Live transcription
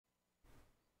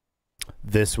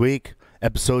This week,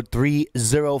 episode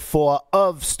 304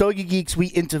 of Stogie Geeks, we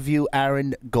interview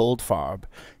Aaron Goldfarb.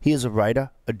 He is a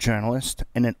writer, a journalist,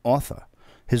 and an author.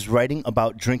 His writing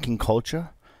about drinking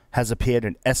culture has appeared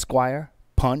in Esquire,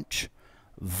 Punch,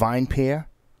 VinePair,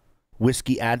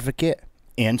 Whisky Advocate,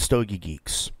 and Stogie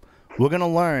Geeks. We're going to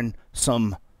learn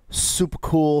some super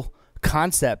cool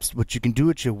concepts, what you can do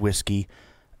with your whiskey,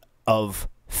 of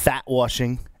fat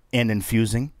washing and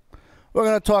infusing. We're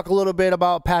going to talk a little bit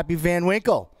about Pappy Van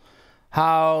Winkle,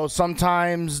 how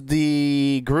sometimes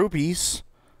the groupies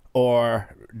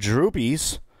or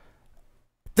droopies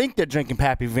think they're drinking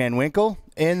Pappy Van Winkle,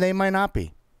 and they might not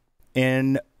be.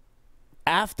 And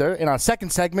after, in our second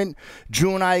segment,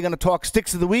 Drew and I are going to talk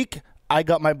Sticks of the Week. I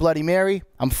got my Bloody Mary.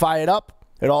 I'm fired up.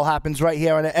 It all happens right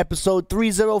here on episode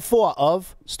 304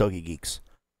 of Stogie Geeks.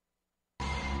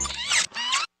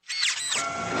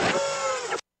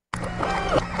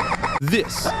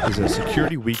 This is a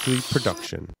Security Weekly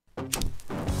production.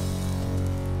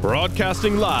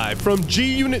 Broadcasting live from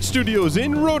G-Unit Studios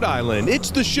in Rhode Island,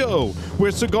 it's the show where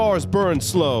cigars burn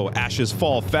slow, ashes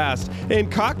fall fast,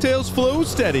 and cocktails flow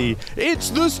steady.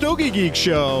 It's the Stogie Geek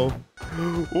Show.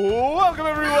 Welcome,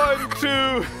 everyone,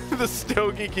 to the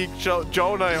Stogie Geek Show.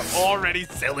 Joe and I are already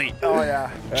silly. Oh,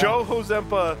 yeah. Joe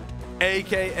Hozempa,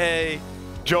 a.k.a.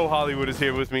 Joe Hollywood, is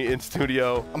here with me in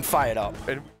studio. I'm fired up.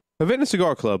 Havana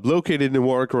Cigar Club, located in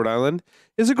Warwick, Rhode Island,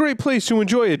 is a great place to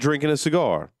enjoy a drink and a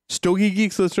cigar. Stogie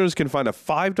Geeks listeners can find a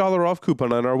 $5 off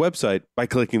coupon on our website by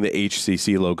clicking the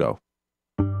HCC logo.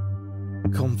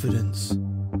 Confidence.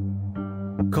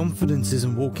 Confidence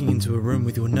isn't walking into a room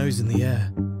with your nose in the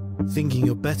air, thinking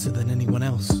you're better than anyone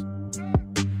else.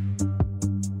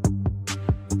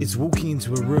 It's walking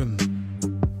into a room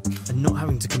and not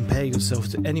having to compare yourself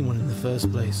to anyone in the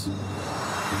first place.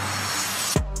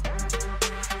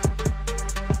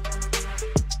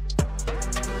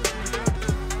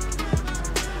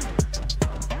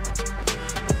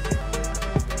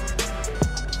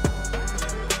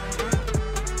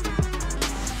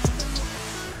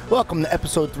 Welcome to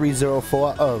episode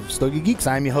 304 of Stogie Geeks.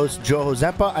 I'm your host, Joe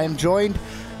Hozempa. I am joined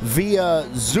via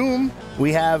Zoom.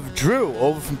 We have Drew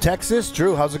over from Texas.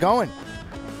 Drew, how's it going?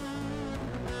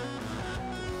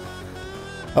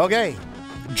 Okay,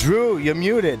 Drew, you're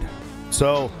muted.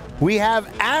 So we have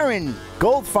Aaron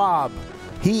Goldfarb.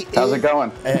 How's it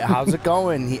going? How's it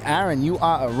going? Aaron, you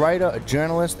are a writer, a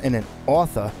journalist, and an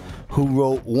author who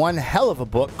wrote one hell of a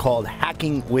book called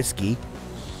Hacking Whiskey.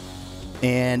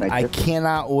 And I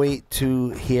cannot wait to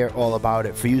hear all about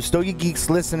it. For you Stogie Geeks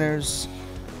listeners,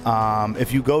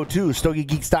 if you go to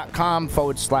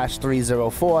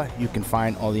stogiegeeks.com/304, you can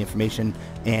find all the information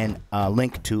and a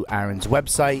link to Aaron's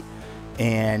website.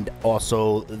 And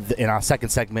also in our second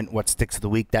segment, what Sticks of the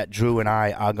Week, that Drew and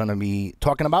I are going to be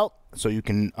talking about, so you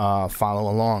can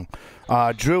follow along.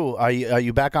 Drew, are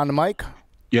you back on the mic?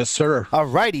 Yes, sir. All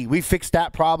righty. We fixed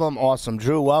that problem. Awesome.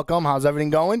 Drew, welcome. How's everything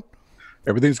going?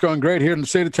 Everything's going great here in the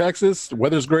state of Texas. The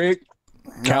weather's great.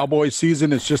 Cowboy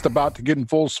season is just about to get in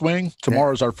full swing.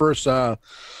 Tomorrow's our first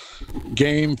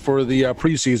game for the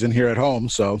preseason here at home.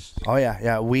 So,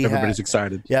 everybody's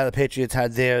excited. Yeah, the Patriots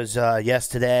had theirs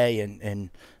yesterday,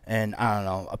 and I don't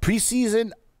know, a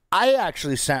preseason. I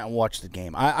actually sat and watched the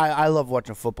game. I love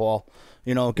watching football.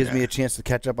 You know, it gives me a chance to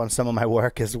catch up on some of my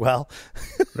work as well.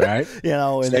 Right. You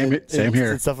know, same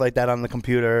here. And stuff like that on the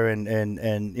computer,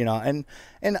 and you know, and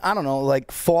I don't know,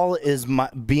 like fall is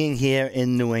being here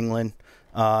in New England,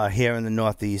 here in the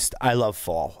Northeast. I love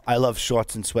fall. I love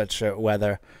shorts and sweatshirt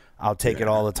weather. I'll take it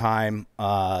all the time.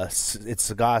 It's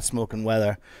cigar smoking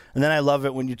weather, and then I love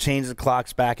it when you change the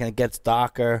clocks back and it gets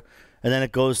darker. And then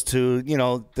it goes to, you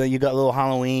know, you got a little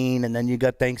Halloween, and then you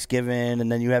got Thanksgiving,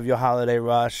 and then you have your holiday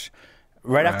rush.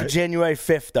 Right after January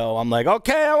 5th, though, I'm like,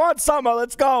 okay, I want summer.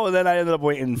 Let's go. And then I ended up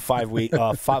waiting 5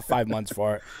 months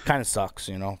for it. Kind of sucks,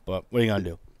 you know, but what are you going to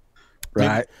do?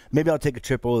 Right. Maybe I'll take a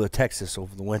trip over to Texas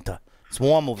over the winter. It's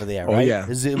warm over there, right? Oh, yeah.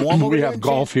 Is it warm over there? We have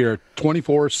golf here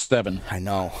 24/7. I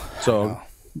know. So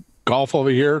golf over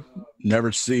here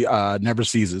never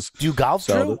ceases. Do you golf,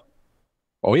 Drew?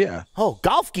 Oh, yeah. Oh,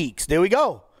 Golf Geeks. There we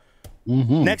go.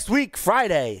 Mm-hmm. Next week,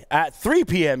 Friday at 3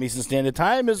 p.m. Eastern Standard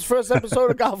Time is the first episode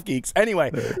of Golf Geeks.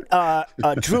 Anyway,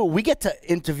 Drew, we get to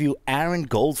interview Aaron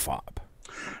Goldfarb.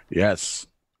 Yes.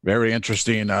 Very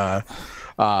interesting book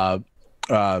that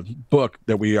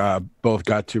we both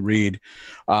got to read.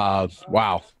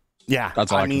 Wow. Yeah.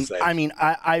 That's all I can say.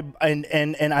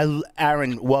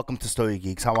 Aaron, welcome to Stogie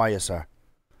Geeks. How are you, sir?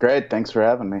 Great. Thanks for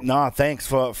having me. No, thanks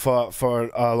for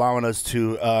allowing us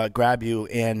to grab you.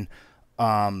 And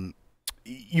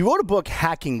you wrote a book,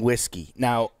 Hacking Whiskey.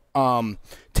 Now,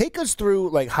 Take us through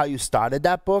like how you started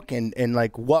that book and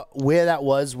like where that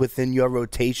was within your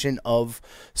rotation of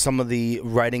some of the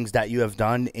writings that you have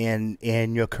done in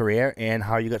your career and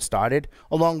how you got started,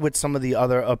 along with some of the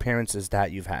other appearances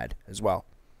that you've had as well.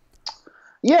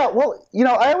 Yeah, well,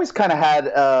 I always kind of had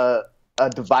a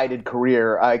divided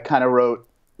career. I kind of wrote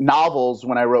novels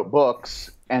when I wrote books,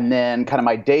 and then kind of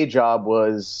my day job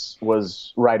was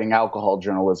writing alcohol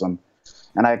journalism.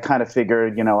 And I kind of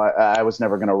figured, I was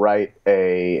never going to write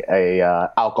a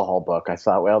alcohol book. I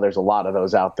thought, well, there's a lot of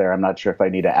those out there. I'm not sure if I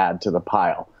need to add to the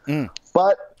pile.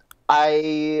 But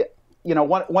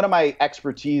one of my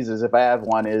expertises, if I have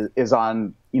one, is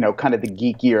on, kind of the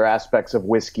geekier aspects of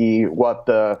whiskey, what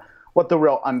the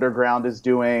real underground is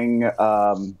doing,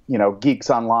 geeks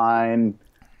online,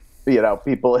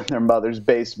 people in their mother's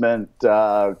basement,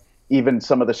 even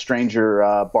some of the stranger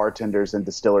bartenders and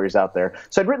distilleries out there.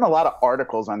 So I'd written a lot of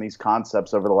articles on these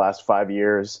concepts over the last 5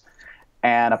 years.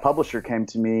 And a publisher came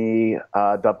to me,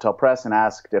 Dovetail Press, and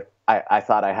asked if I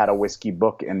thought I had a whiskey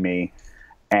book in me.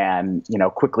 And,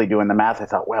 quickly doing the math, I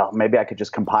thought, well, maybe I could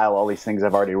just compile all these things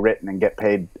I've already written and get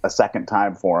paid a second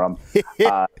time for them.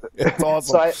 That's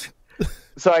awesome.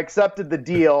 So I accepted the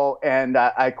deal, and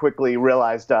I quickly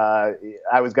realized I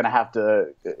was going to have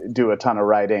to do a ton of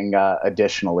writing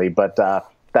additionally. But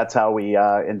that's how we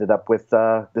ended up with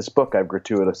this book I've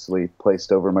gratuitously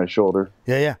placed over my shoulder.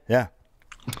 Yeah.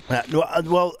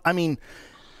 Well, I mean,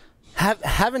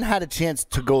 haven't had a chance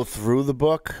to go through the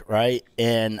book, right?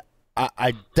 And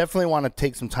I definitely want to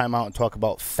take some time out and talk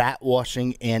about fat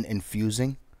washing and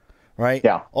infusing. Right.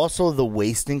 Yeah. Also, the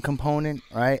wasting component,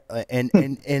 right? And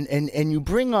you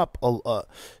bring up a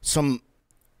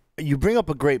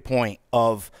great point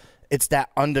of it's that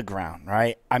underground,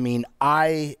 right? I mean,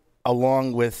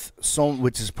 along with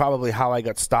which is probably how I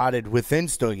got started within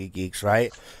Stogie Geeks,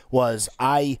 right? Was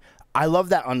I love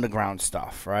that underground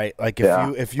stuff, right? Like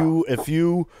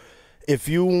if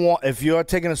you're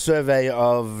taking a survey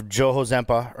of Joe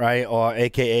Hozempa, right, or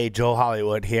AKA Joe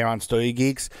Hollywood here on Stogie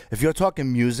Geeks, if you're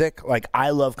talking music, like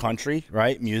I love country,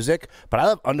 right, music, but I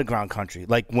love underground country.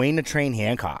 Like Wayne the Train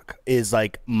Hancock is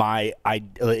like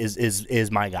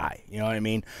is my guy. You know what I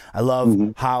mean? I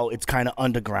love how it's kind of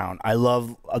underground. I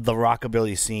love the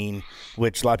rockabilly scene,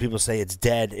 which a lot of people say it's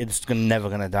dead. It's never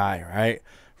gonna die, right?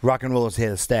 Rock and roll is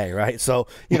here to stay, right? So,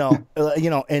 and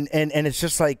it's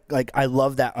just like I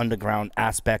love that underground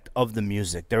aspect of the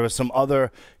music. There are some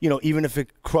other, even if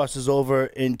it crosses over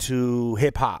into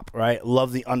hip hop, right?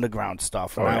 Love the underground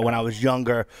stuff. When I was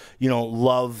younger,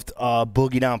 loved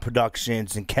Boogie Down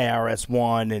Productions and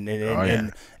KRS-One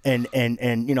and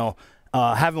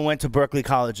having went to Berklee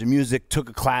College of Music, took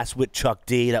a class with Chuck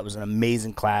D. That was an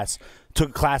amazing class.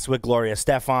 Took a class with Gloria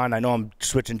Stefan. I know I'm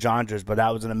switching genres, but that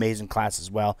was an amazing class as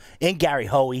well. And Gary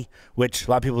Hoey, which a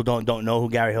lot of people don't know who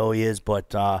Gary Hoey is,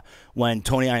 but when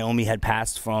Tony Iommi had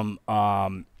passed from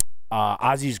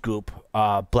Ozzy's group,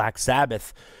 Black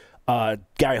Sabbath,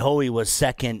 Gary Hoey was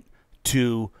second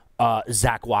to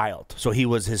Zakk Wylde. So he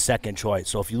was his second choice.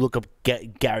 So if you look up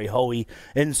Gary Hoey.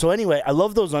 And so anyway, I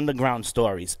love those underground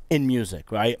stories in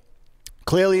music, right?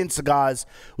 Clearly in cigars,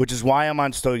 which is why I'm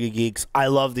on Stogie Geeks, I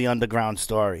love the underground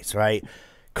stories, right?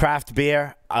 Craft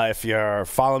beer, if you're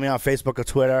following me on Facebook or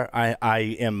Twitter,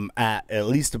 I am at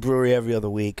least a brewery every other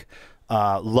week.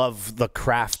 Love the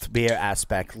craft beer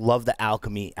aspect. Love the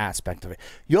alchemy aspect of it.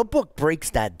 Your book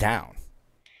breaks that down.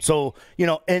 So,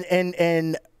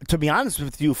 and to be honest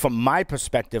with you, from my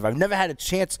perspective, I've never had a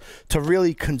chance to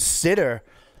really consider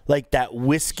like that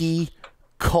whiskey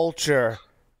culture.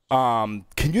 Can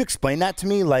you explain that to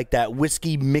me, like that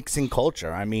whiskey mixing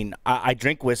culture? I mean, I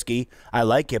drink whiskey, I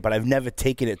like it, but I've never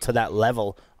taken it to that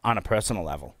level on a personal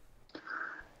level.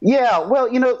 Yeah, well,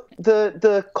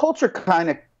 the culture kind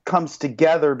of comes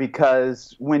together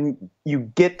because when you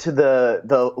get to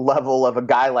the level of a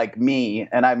guy like me,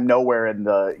 and I'm nowhere in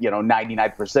the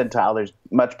 99th percentile, there's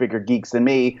much bigger geeks than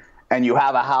me, and you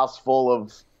have a house full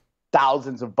of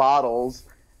thousands of bottles,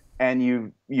 and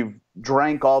you've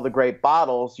drank all the great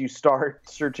bottles, you start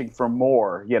searching for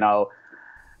more.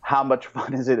 How much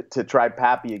fun is it to try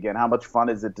Pappy again? How much fun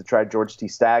is it to try George T.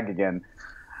 Stagg again?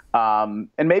 And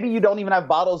maybe you don't even have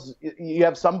bottles. You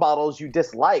have some bottles you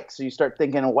dislike. So you start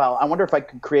thinking, well, I wonder if I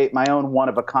could create my own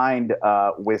one-of-a-kind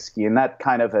whiskey. And that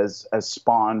kind of has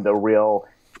spawned a real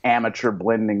amateur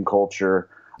blending culture.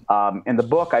 In the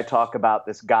book, I talk about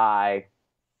this guy.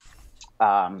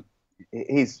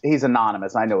 He's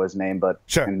anonymous. I know his name, but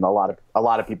sure. And a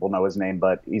lot of people know his name,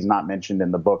 but he's not mentioned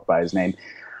in the book by his name.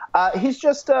 He's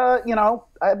just I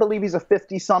believe he's a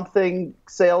 50-something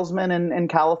salesman in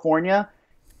California,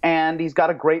 and he's got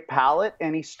a great palate,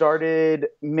 and he started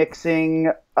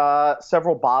mixing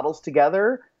several bottles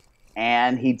together,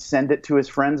 and he'd send it to his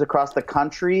friends across the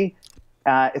country.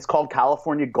 It's called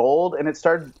California Gold, and it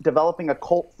started developing a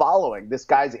cult following. This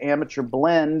guy's amateur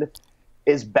blend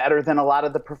is better than a lot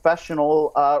of the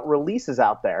professional releases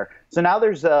out there. So now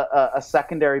there's a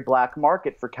secondary black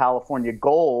market for California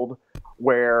Gold,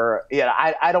 where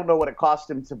I don't know what it cost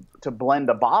him to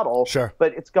blend a bottle, sure,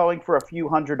 but it's going for a few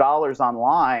 $100s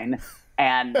online,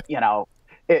 and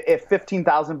if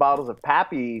 15,000 bottles of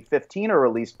Pappy 15 are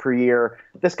released per year,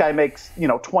 this guy makes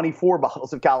 24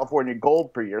 bottles of California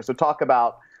Gold per year. So talk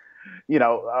about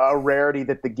a rarity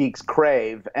that the geeks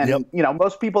crave, and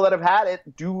most people that have had it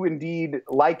do indeed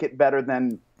like it better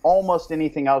than almost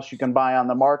anything else you can buy on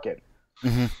the market.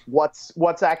 Mm-hmm.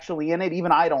 What's actually in it,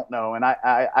 even I don't know, and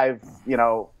I'd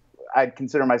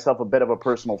consider myself a bit of a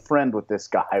personal friend with this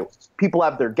guy. People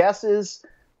have their guesses,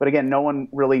 but again, no one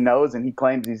really knows, and he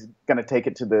claims he's going to take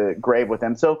it to the grave with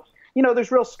him. So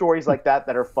there's real stories like that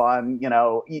are fun.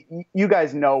 You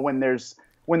guys know when there's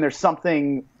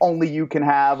something only you can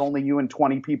have, only you and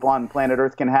 20 people on planet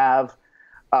Earth can have,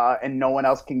 and no one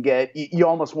else can get. You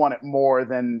almost want it more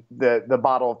than the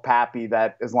bottle of Pappy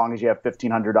that, as long as you have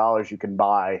 $1,500, you can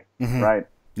buy, mm-hmm. right?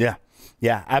 Yeah,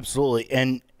 absolutely.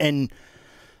 And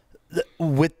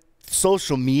with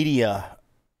social media,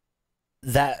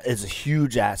 that is a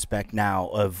huge aspect now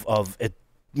of it.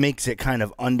 Makes it kind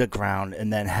of underground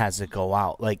and then has it go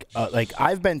out. Like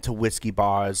I've been to whiskey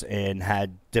bars and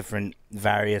had different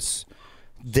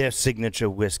their signature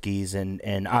whiskeys,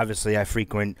 and obviously I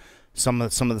frequent some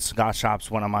of the cigar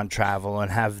shops when I'm on travel and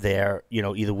have their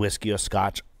either whiskey or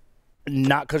scotch.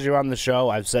 Not because you're on the show.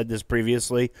 I've said this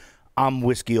previously. I'm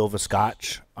whiskey over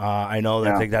scotch. I know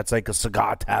that I think that's like a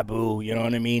cigar taboo. You know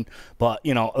what I mean? But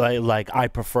like I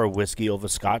prefer whiskey over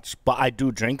scotch. But I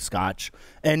do drink scotch,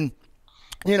 and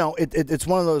it's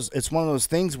one of those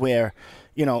things where,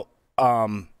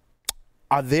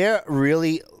 are there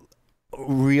really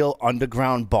real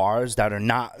underground bars that are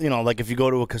not, like if you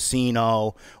go to a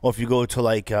casino or if you go to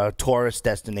like a tourist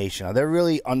destination, are there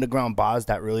really underground bars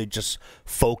that really just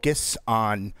focus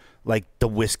on like the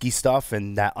whiskey stuff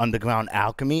and that underground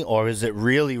alchemy, or is it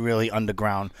really, really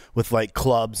underground with like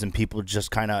clubs and people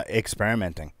just kind of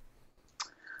experimenting?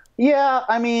 Yeah,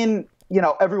 I mean,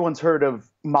 everyone's heard of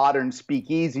modern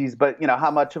speakeasies, but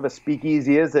how much of a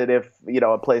speakeasy is it if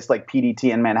a place like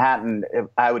PDT in Manhattan?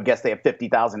 I would guess they have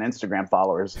 50,000 Instagram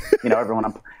followers. Everyone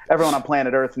on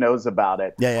planet Earth knows about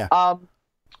it. Yeah.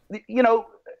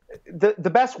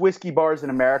 The best whiskey bars in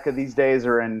America these days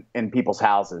are in people's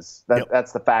houses.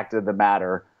 That's the fact of the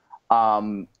matter.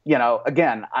 Again,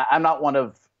 I'm not one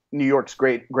of New York's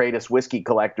greatest whiskey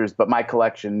collectors, but my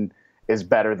collection is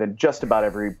better than just about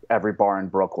every bar in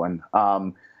Brooklyn.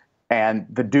 And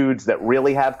the dudes that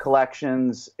really have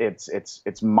collections,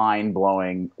 it's mind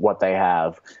blowing what they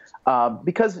have.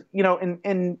 Because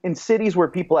in cities where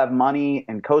people have money,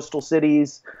 in coastal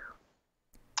cities,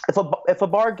 if a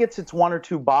bar gets its one or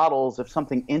two bottles of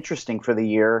something interesting for the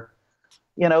year,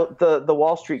 the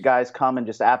Wall Street guys come and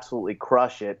just absolutely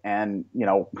crush it. And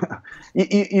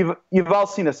you've all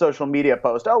seen a social media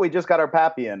post. Oh, we just got our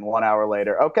Pappy in 1 hour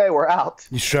later. Okay, we're out.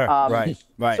 Sure, right.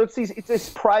 So it's these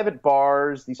private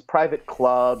bars, these private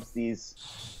clubs, these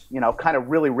kind of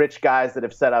really rich guys that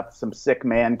have set up some sick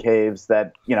man caves.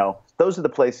 That those are the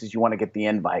places you want to get the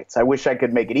invites. I wish I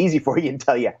could make it easy for you and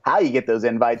tell you how you get those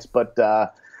invites, but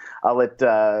I'll let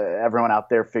everyone out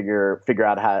there figure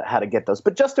out how to get those.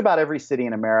 But just about every city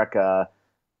in America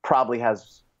probably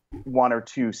has one or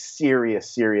two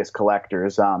serious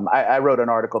collectors. I wrote an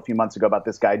article a few months ago about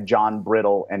this guy, John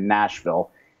Brittle, in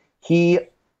Nashville. He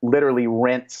literally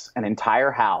rents an entire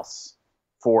house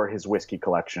for his whiskey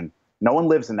collection. No one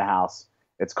lives in the house.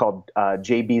 It's called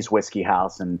JB's Whiskey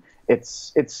House, and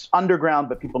it's underground,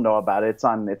 but people know about it. It's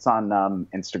on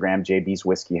Instagram, JB's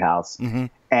Whiskey House, mm-hmm.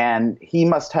 And he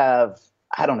must have,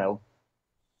 I don't know,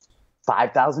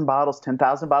 5,000 bottles,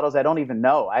 10,000 bottles. I don't even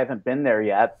know. I haven't been there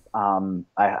yet.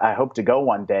 I hope to go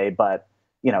one day, but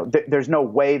there's no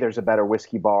way there's a better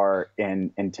whiskey bar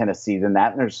in Tennessee than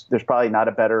that. And there's probably not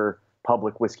a better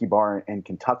public whiskey bar in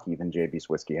Kentucky than JB's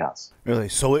Whiskey House. Really?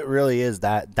 So it really is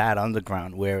that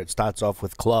underground where it starts off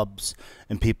with clubs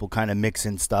and people kind of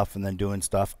mixing stuff and then doing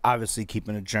stuff, obviously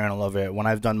keeping a journal of it. When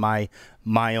I've done my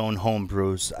own home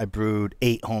brews, I brewed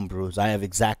 8 home brews. I have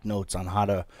exact notes on how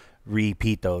to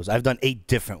repeat those. I've done 8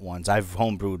 different ones. I've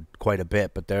homebrewed quite a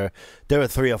bit, but there are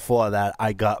 3 or 4 that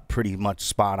I got pretty much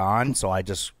spot on, so I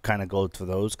just kind of go to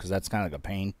those because that's kind of like a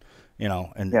pain,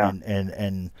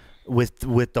 and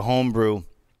with the homebrew,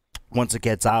 once it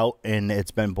gets out and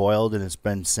it's been boiled and it's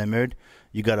been simmered,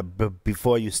 you got to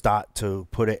before you start to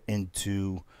put it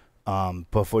into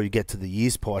before you get to the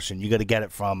yeast portion, you got to get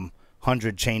it from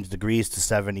 100 change degrees to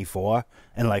 74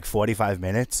 in like 45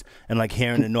 minutes. And like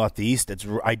here in the Northeast,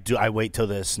 I wait till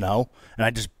there's snow and I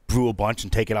just brew a bunch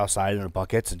and take it outside in the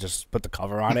buckets and just put the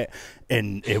cover on it.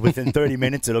 And within 30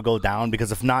 minutes, it'll go down,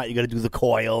 because if not, you got to do the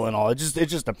coil and all. It's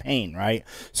just a pain, right?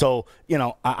 So, you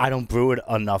know, I don't brew it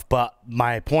enough. But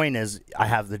my point is, I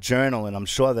have the journal, and I'm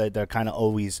sure that they're kind of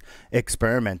always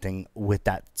experimenting with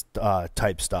that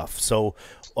type stuff. So,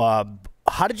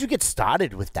 how did you get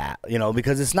started with that? You know,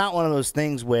 because it's not one of those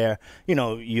things where, you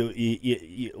know,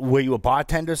 were you a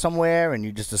bartender somewhere and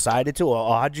you just decided to,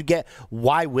 or how'd you get,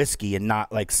 why whiskey and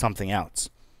not like something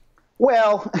else?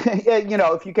 Well, you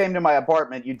know, if you came to my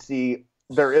apartment, you'd see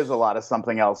there is a lot of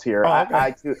something else here. Oh,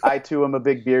 okay. I too am a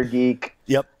big beer geek.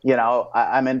 Yep. You know,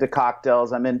 I'm into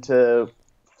cocktails. I'm into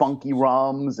funky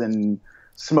rums and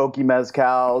smoky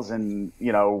mezcals and,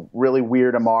 you know, really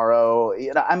weird Amaro.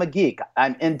 You know, I'm a geek.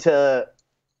 I'm into,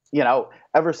 you know,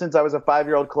 ever since I was a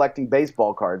 5-year-old collecting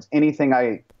baseball cards, anything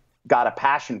I got a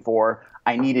passion for,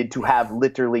 I needed to have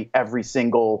literally every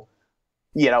single,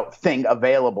 you know, thing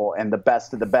available, and the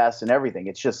best of the best and everything.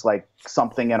 It's just like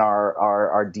something in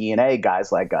our DNA,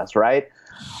 guys like us, right?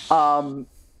 You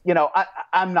know,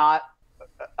 I'm not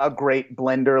a great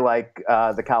blender like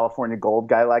the California Gold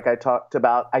guy, like I talked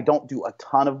about. I don't do a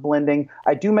ton of blending.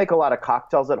 I do make a lot of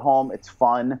cocktails at home. It's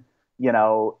fun. You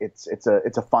know, it's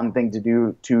a fun thing to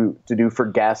do for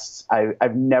guests.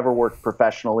 I've never worked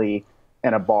professionally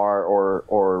in a bar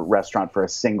or restaurant for a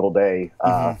single day,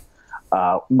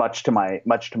 much to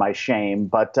my shame.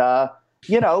 But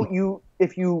you know,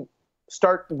 if you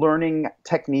start learning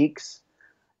techniques,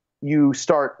 you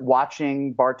start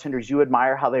watching bartenders you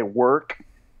admire how they work,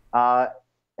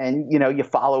 and you know, you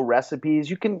follow recipes,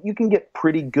 you can get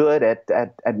pretty good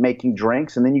at making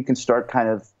drinks, and then you can start kind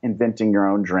of inventing your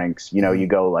own drinks. You know, you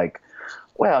go like,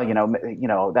 well, you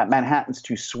know that Manhattan's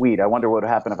too sweet. I wonder what would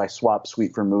happen if I swap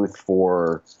sweet vermouth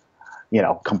for, you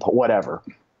know, whatever.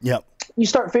 Yep. You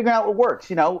start figuring out what works.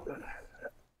 You know,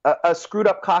 a screwed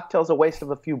up cocktail is a waste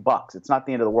of a few bucks. It's not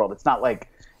the end of the world. It's not like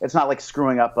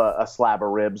screwing up a slab of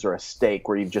ribs or a steak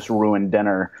where you've just ruined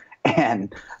dinner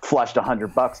and flushed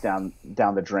 $100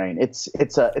 down the drain. It's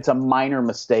a minor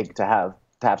mistake to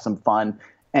have some fun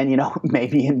and, you know,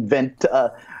 maybe invent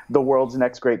the world's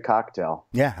next great cocktail.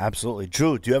 Yeah, absolutely.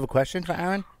 Drew, do you have a question for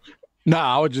Aaron? No,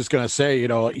 I was just going to say, you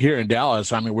know, here in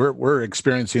Dallas, I mean, we're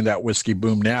experiencing that whiskey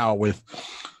boom now with,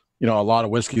 you know, a lot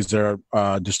of whiskeys. There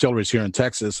are distilleries here in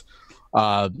Texas,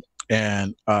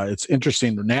 and it's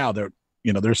interesting now that,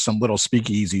 you know, there's some little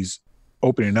speakeasies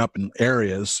opening up in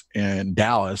areas in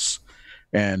Dallas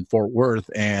and Fort Worth,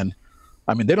 and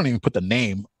I mean, they don't even put the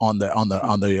name on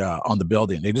the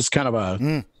building. They just kind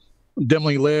of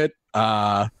dimly lit.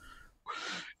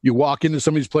 You walk into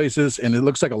some of these places and it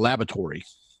looks like a laboratory.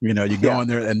 You know, you go in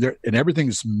there and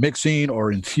everything's mixing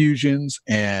or infusions,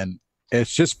 and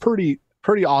it's just pretty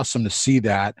awesome to see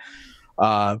that.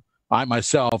 I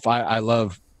myself, I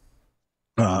love.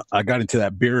 I got into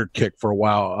that beer kick for a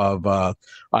while of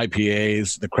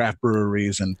IPAs, the craft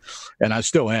breweries, and I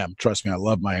still am. Trust me, I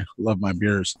love my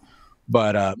beers.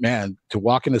 But man, to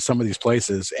walk into some of these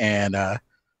places and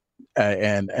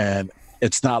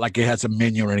it's not like it has a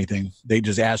menu or anything. They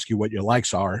just ask you what your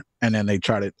likes are, and then they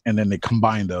they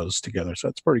combine those together. So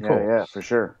it's pretty cool. Yeah, for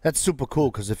sure. That's super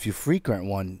cool, because if you frequent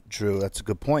one, Drew, that's a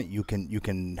good point. You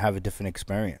can have a different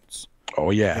experience.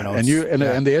 Oh yeah, you know,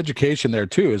 and the education there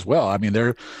too as well. I mean,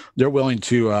 they're willing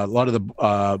to a lot of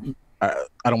the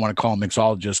I don't want to call them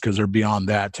mixologists because they're beyond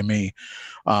that to me.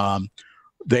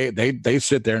 They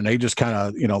sit there and they just kind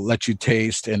of, you know, let you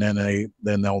taste, and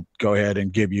then they'll go ahead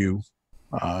and give you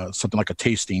something like a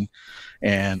tasting,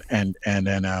 and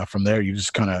then from there you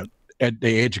just kind of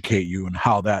they educate you on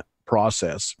how that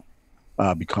process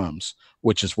becomes,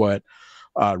 which is what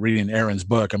reading Aaron's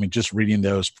book. I mean, just reading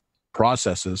those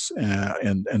processes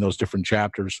and those different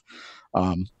chapters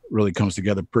really comes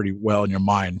together pretty well in your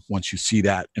mind once you see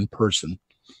that in person.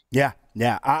 Yeah.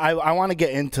 I want to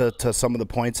get into some of the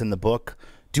points in the book.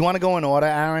 Do you want to go in order,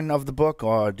 Aaron, of the book,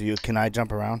 or can I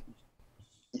jump around?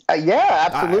 Yeah,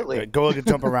 absolutely. Right, go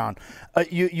jump around.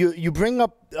 You bring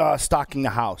up stocking the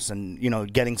house and, you know,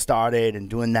 getting started and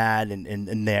doing that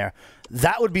and there.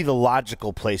 That would be the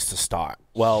logical place to start.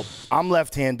 Well, I'm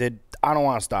left-handed. I don't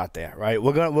want to start there, right?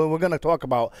 We're gonna talk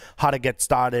about how to get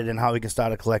started and how we can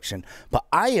start a collection. But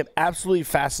I am absolutely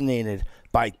fascinated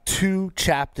by 2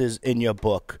 chapters in your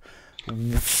book: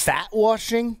 fat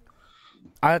washing.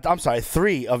 I'm sorry,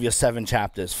 3 of your 7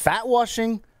 chapters: fat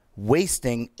washing,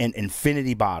 wasting, and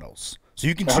infinity bottles. So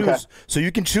you can choose. Okay. So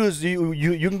you can choose. You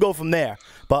can go from there.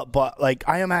 But like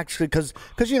I am actually because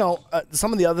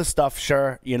some of the other stuff,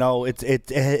 sure,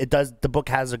 it does. The book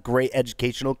has a great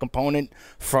educational component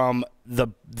from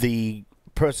the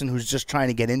person who's just trying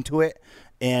to get into it,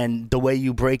 and the way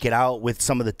you break it out with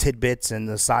some of the tidbits and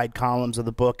the side columns of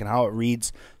the book and how it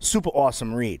reads, super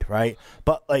awesome read, right?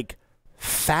 But like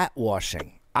fat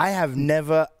washing, I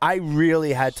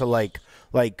really had to like.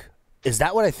 Is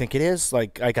that what I think it is?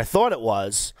 Like I thought it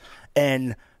was,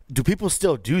 and do people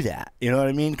still do that? You know what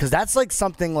I mean? Because that's like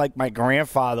something like my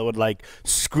grandfather would like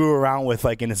screw around with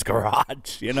like in his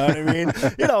garage. You know what I mean?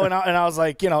 And I was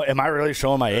like, am I really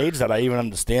showing my age that I even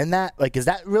understand that? Like, is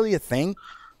that really a thing?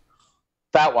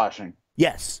 Fat washing.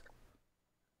 Yes.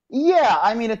 Yeah,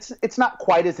 I mean it's not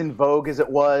quite as in vogue as it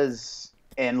was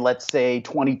in, let's say,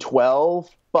 2012,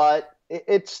 but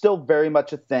it's still very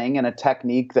much a thing and a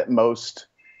technique that most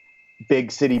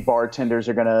big city bartenders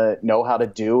are going to know how to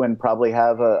do, and probably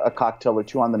have a cocktail or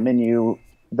two on the menu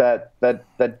that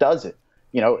does it.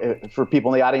 For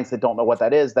people in the audience that don't know what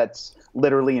that is, that's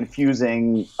literally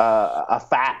infusing a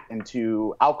fat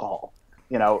into alcohol.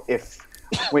 If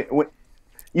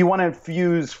you want to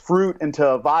infuse fruit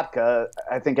into vodka,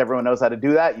 I think everyone knows how to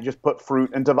do that. You just put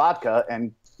fruit into vodka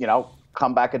and,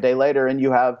 come back a day later and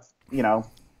you have,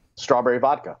 strawberry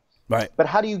vodka. Right. But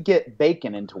how do you get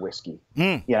bacon into whiskey?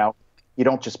 You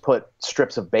don't just put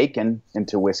strips of bacon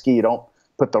into whiskey. You don't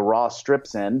put the raw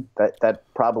strips in. That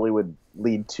probably would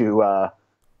lead to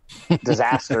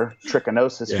disaster,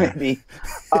 trichinosis maybe.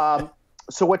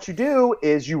 So what you do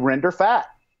is you render fat.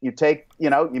 You take, you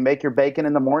make your bacon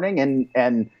in the morning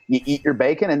and you eat your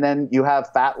bacon, and then you have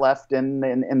fat left in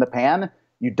the pan.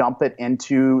 You dump it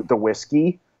into the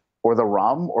whiskey or the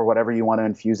rum or whatever you want to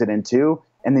infuse it into,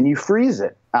 and then you freeze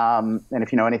it. And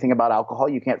if you know anything about alcohol,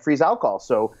 you can't freeze alcohol.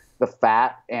 So the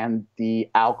fat and the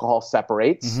alcohol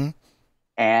separates,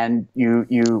 and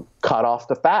you cut off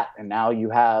the fat, and now you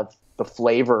have the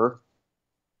flavor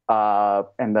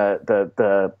and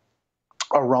the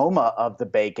aroma of the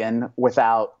bacon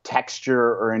without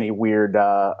texture or any weird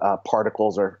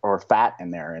particles or fat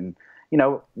in there. And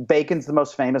bacon's the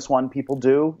most famous one people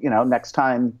do.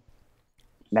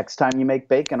 Next time you make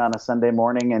bacon on a Sunday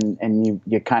morning and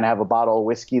you kind of have a bottle of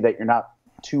whiskey that you're not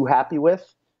too happy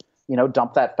with,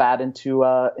 dump that fat into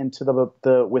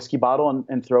the whiskey bottle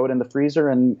and throw it in the freezer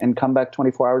and come back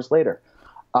 24 hours later.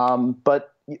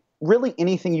 But really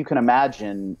anything you can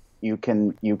imagine, you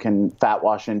can fat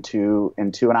wash into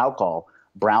an alcohol.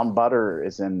 Brown butter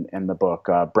is in the book.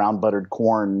 Brown buttered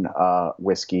corn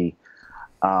whiskey.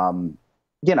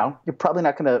 You're probably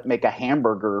not going to make a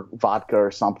hamburger vodka or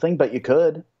something, but you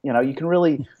could. You can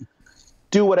really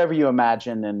do whatever you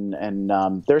imagine,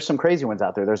 and there's some crazy ones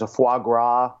out there. There's a foie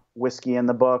gras whiskey in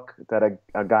the book that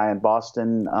a guy in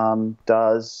Boston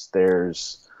does.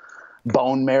 There's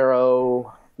bone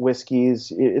marrow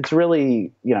whiskeys. It's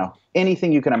really,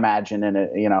 anything you can imagine, and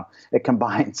it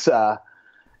combines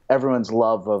everyone's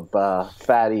love of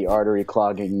fatty, artery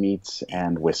clogging meats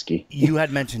and whiskey. You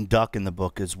had mentioned duck in the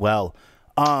book as well.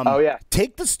 Oh yeah.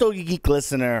 Take the Stogie Geek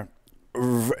listener,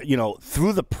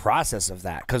 through the process of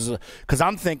that, because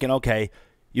I'm thinking, okay,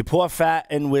 you pour fat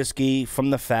in whiskey from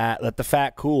the fat, let the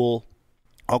fat cool.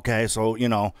 Okay, so you're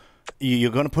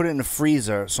going to put it in the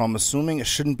freezer. So I'm assuming it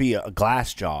shouldn't be a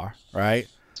glass jar, right?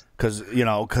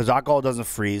 Because alcohol doesn't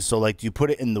freeze. So like, do you put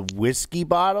it in the whiskey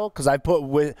bottle? Because I put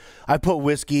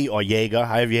whiskey or Jaeger.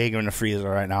 I have Jaeger in the freezer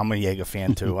right now. I'm a Jaeger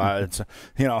fan too.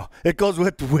 It goes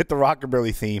with the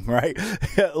rockabilly theme, right?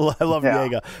 I love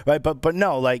Jaeger, right? But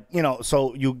no, like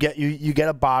so you get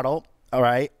a bottle, all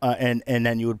right, and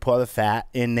then you would pour the fat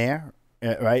in there.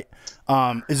 Right?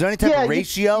 Is there any type of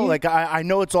ratio? Like I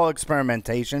know it's all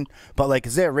experimentation, but like,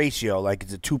 is there a ratio? Like,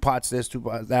 is it 2 pots this, 2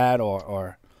 pots that,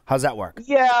 or how's that work?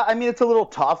 Yeah, I mean, it's a little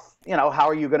tough. How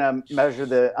are you going to measure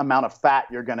the amount of fat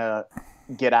you're going to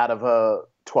get out of a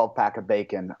 12-pack of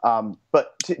bacon?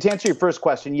 But to answer your first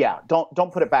question, yeah,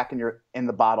 don't put it back in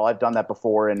the bottle. I've done that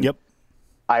before, and yep.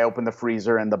 I opened the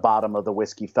freezer and the bottom of the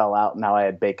whiskey fell out. And now I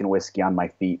had bacon whiskey on my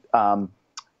feet.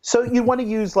 So you want to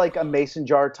use like a mason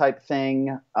jar type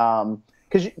thing,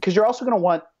 because you're also going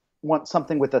to want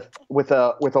something with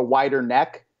a wider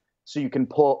neck, so you can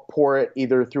pour it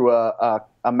either through a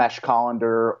mesh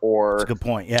colander or. That's a good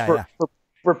point. Yeah,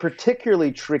 for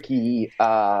particularly tricky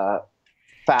fat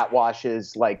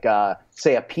washes, like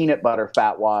say a peanut butter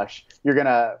fat wash, you're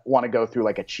gonna want to go through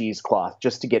like a cheesecloth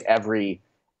just to get every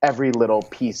little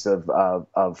piece of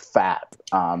fat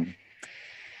out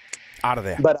of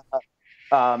there. But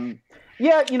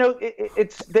yeah,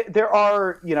 there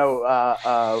are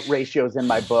ratios in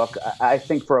my book. I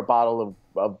think for a bottle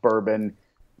of bourbon,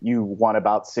 you want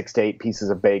about 6 to 8 pieces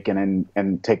of bacon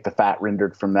and take the fat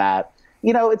rendered from that.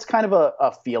 It's kind of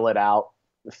a feel it out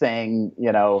thing.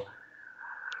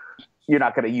 You're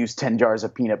not going to use 10 jars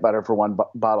of peanut butter for one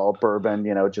bottle of bourbon,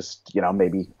 just,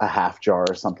 maybe a half jar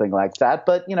or something like that.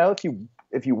 But,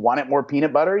 if you want it more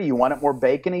peanut butter, you want it more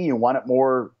bacony, you want it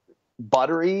more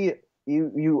buttery,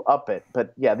 you up it.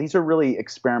 But yeah, these are really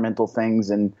experimental things,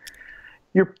 and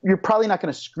you're probably not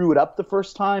going to screw it up the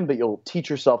first time, but you'll teach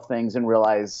yourself things and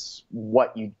realize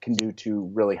what you can do to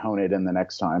really hone it in the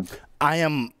next time. I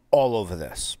am all over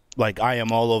this. I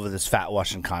am all over this fat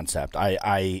washing concept.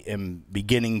 I am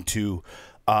beginning to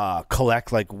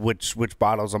collect which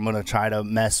bottles I'm gonna try to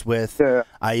mess with. Yeah.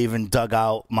 I even dug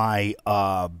out my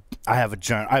I have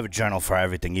a journal for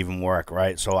everything, even work,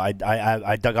 right? So I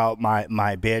dug out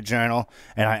my beer journal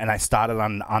and I started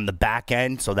on the back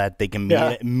end so that they can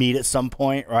meet at some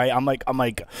point, right? I'm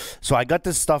like, so I got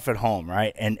this stuff at home,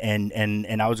 right?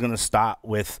 And I was gonna start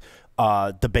with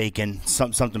the bacon,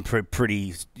 something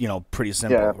pretty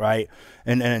simple, right?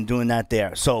 And doing that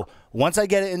there. So once I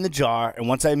get it in the jar and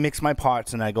once I mix my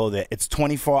parts and I go there, it's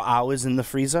 24 hours in the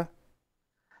freezer.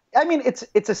 I mean, it's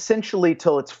essentially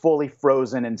till it's fully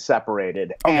frozen and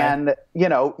separated. Okay. And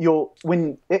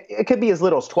it could be as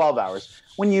little as 12 hours.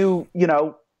 When you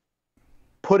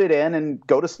put it in and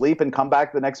go to sleep and come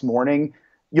back the next morning,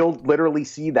 you'll literally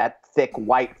see that thick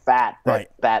white fat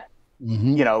that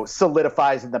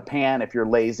solidifies in the pan if you're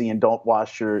lazy and don't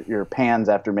wash your pans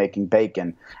after making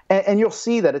bacon. And you'll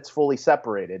see that it's fully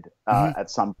separated at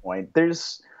some point.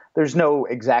 There's no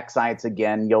exact science.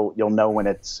 Again, you'll know when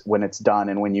it's done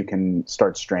and when you can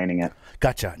start straining it.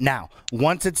 Gotcha. Now,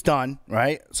 once it's done,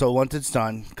 right? So once it's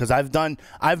done, because I've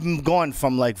gone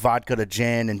from vodka to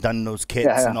gin and done those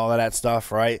kits and all of that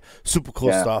stuff, right? Super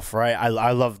cool stuff, right?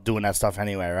 I love doing that stuff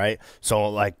anyway, right?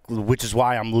 So which is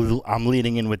why I'm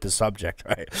leading in with the subject,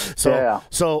 right?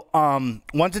 So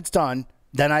once it's done,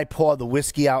 then I pour the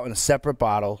whiskey out in a separate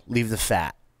bottle, leave the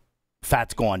fat.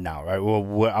 Fat's gone now, right?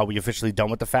 Are we officially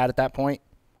done with the fat at that point?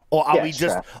 Or are we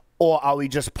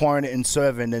just pouring it and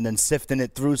serving and then sifting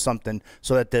it through something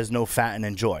so that there's no fat and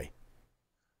enjoy?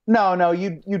 No,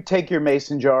 you take your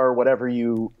mason jar or whatever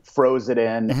you froze it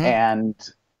in and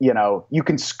you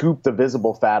can scoop the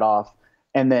visible fat off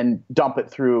and then dump it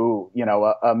through,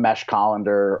 a mesh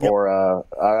colander or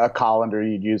a colander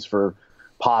you'd use for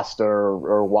pasta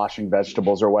or washing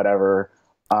vegetables or whatever.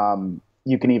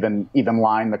 You can even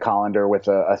line the colander with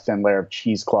a thin layer of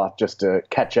cheesecloth just to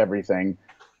catch everything.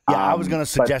 Yeah, I was going to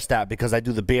suggest that because I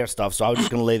do the beer stuff, so I was just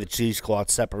going to lay the cheesecloth,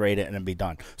 separate it, and then be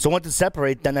done. So once it's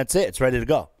separated, then that's it. It's ready to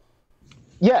go.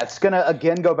 Yeah, it's going to,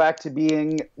 again, go back to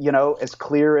being, as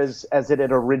clear as it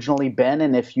had originally been.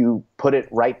 And if you put it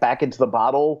right back into the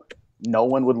bottle, no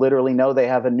one would literally know they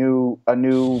have a new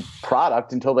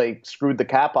product until they screwed the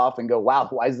cap off and go, wow,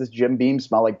 why does this Jim Beam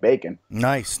smell like bacon?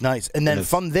 Nice. And then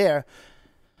from there,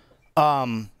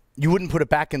 you wouldn't put it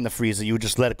back in the freezer. You would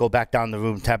just let it go back down to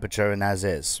room temperature and as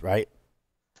is, right?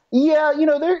 Yeah,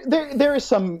 there is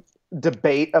some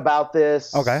debate about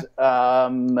this. Okay.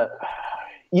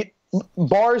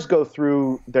 Bars go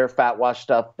through their fat wash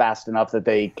stuff fast enough that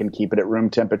they can keep it at room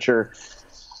temperature.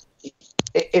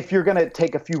 If you're going to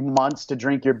take a few months to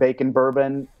drink your bacon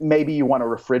bourbon, maybe you want to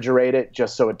refrigerate it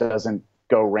just so it doesn't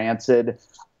go rancid.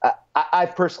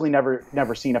 I've personally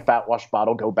never seen a fat wash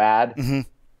bottle go bad.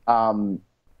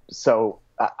 So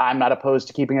I'm not opposed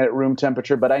to keeping it at room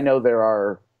temperature, but I know there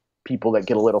are people that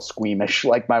get a little squeamish,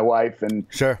 like my wife, and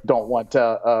don't want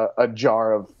a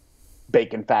jar of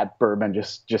bacon fat bourbon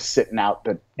just sitting out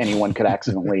that anyone could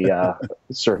accidentally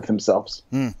serve themselves.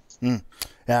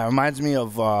 Yeah, it reminds me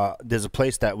of there's a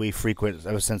place that we frequent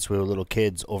ever since we were little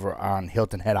kids over on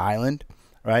Hilton Head Island,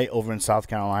 right, over in South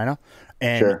Carolina.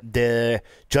 And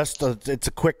it's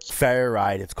a quick ferry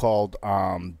ride. It's called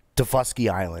Whisky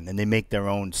Island, and they make their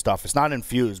own stuff. It's not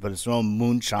infused, but it's their own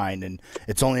moonshine, and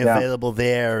it's only available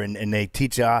there, and they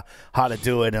teach you how to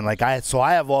do it. And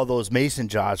I have all those mason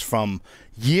jars from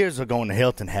years ago in the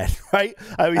Hilton Head, right?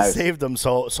 I saved them,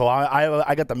 so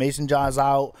I got the mason jars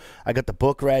out. I got the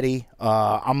book ready.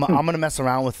 I'm gonna mess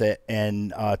around with it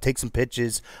and take some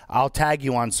pictures. I'll tag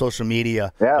you on social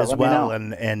media as well,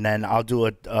 and then I'll do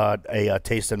a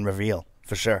taste and reveal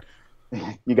for sure.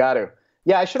 You got to.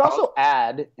 Yeah, I should also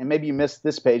add, and maybe you missed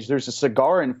this page, there's a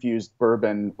cigar-infused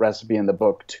bourbon recipe in the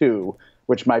book, too,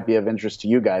 which might be of interest to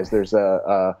you guys. There's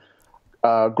a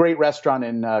great restaurant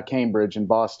in Cambridge in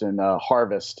Boston,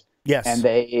 Harvest. Yes. And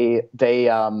they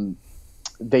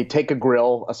take a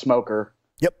grill, a smoker,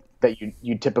 that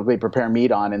you typically prepare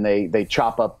meat on, and they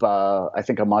chop up, I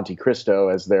think, a Monte Cristo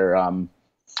as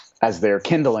their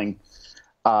kindling.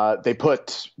 They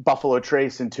put Buffalo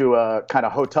Trace into a kind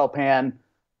of hotel pan,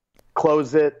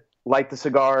 close it, light the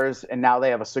cigars, and now they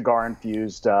have a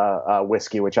cigar-infused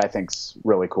whiskey, which I think's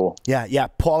really cool. Yeah.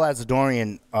 Paul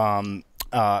Azadorian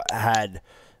had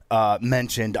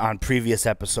mentioned on previous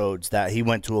episodes that he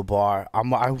went to a bar.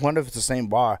 I wonder if it's the same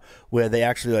bar where they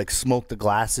actually like smoke the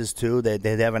glasses too.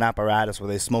 They have an apparatus where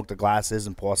they smoke the glasses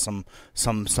and pour some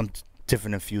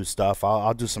different infused stuff.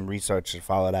 I'll do some research to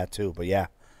follow that too. But yeah.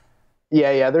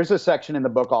 Yeah. There's a section in the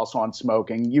book also on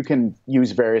smoking. You can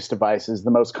use various devices.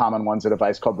 The most common one's a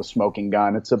device called the smoking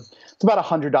gun. It's about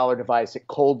 $100 device. It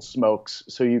cold smokes,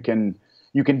 so you can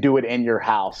do it in your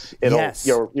house.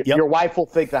 Your wife will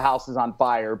think the house is on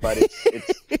fire, but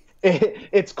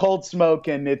it's cold smoke,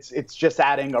 and it's just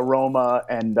adding aroma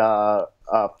and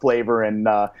flavor. And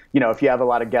if you have a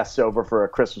lot of guests over for a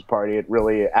Christmas party, it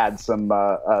really adds some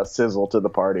sizzle to the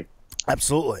party.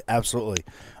 Absolutely.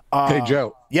 Hey,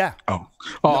 Joe. Yeah. Oh,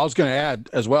 I was going to add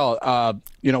as well.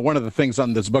 One of the things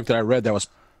on this book that I read that was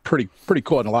pretty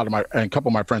cool, and a couple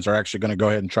of my friends are actually going to go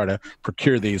ahead and try to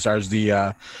procure these. Is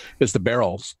the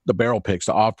barrel picks,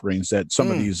 the offerings that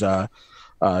some of these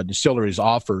distilleries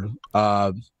offer.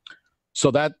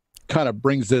 So that kind of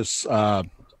brings this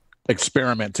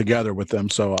experiment together with them.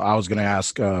 So I was going to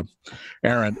ask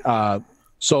Aaron.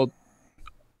 So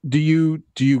do you?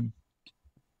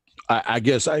 I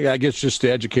guess just to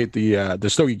educate the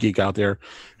Stogie Geek out there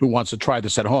who wants to try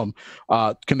this at home,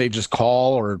 can they just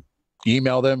call or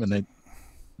email them and they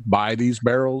buy these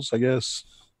barrels, I guess?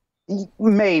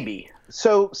 Maybe.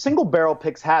 So single barrel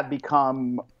picks have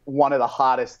become one of the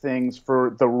hottest things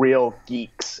for the real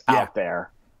geeks out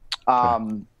there.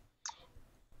 What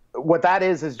that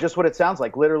is just what it sounds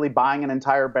like, literally buying an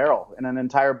entire barrel. And an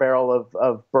entire barrel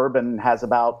of bourbon has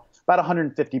about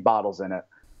 150 bottles in it.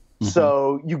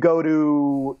 So you go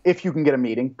to, if you can get a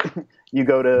meeting, you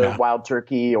go to Wild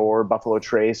Turkey or Buffalo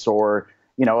Trace, or,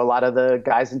 a lot of the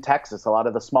guys in Texas, a lot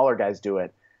of the smaller guys do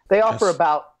it. They offer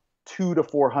about 200 to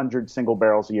 400 single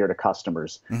barrels a year to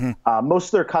customers. Most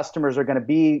of their customers are going to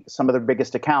be some of their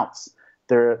biggest accounts.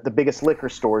 They're the biggest liquor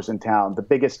stores in town, the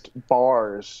biggest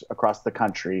bars across the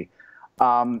country.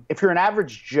 If you're an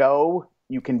average Joe,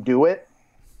 you can do it.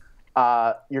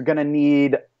 You're going to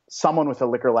need someone with a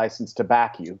liquor license to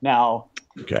back you. Now,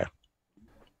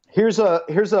 here's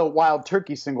a Wild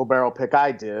Turkey single barrel pick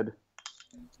I did.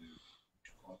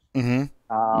 Pretty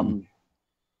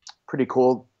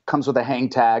cool. Comes with a hang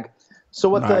tag. So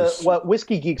what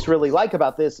Whiskey Geeks really like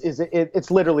about this is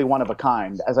it's literally one of a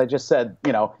kind. As I just said,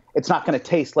 it's not going to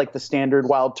taste like the standard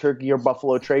Wild Turkey or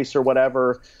Buffalo Trace or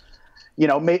whatever.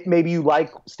 Maybe you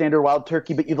like standard Wild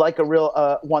Turkey, but you'd like a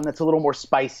real one that's a little more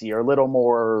spicy or a little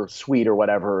more sweet or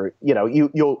whatever.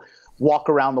 You'll walk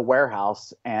around the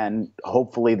warehouse, and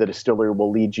hopefully the distillery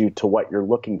will lead you to what you're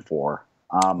looking for.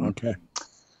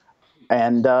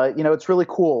 And it's really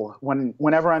cool.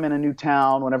 Whenever I'm in a new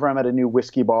town, whenever I'm at a new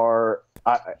whiskey bar,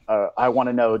 I want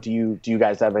to know, do you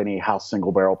guys have any house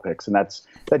single barrel picks? And that's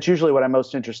usually what I'm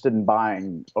most interested in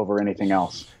buying over anything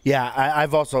else. Yeah,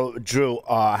 I've also, Drew,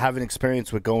 have an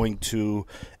experience with going to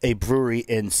a brewery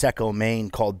in Secco, Maine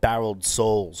called Barreled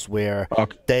Souls, where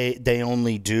they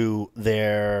only do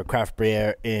their craft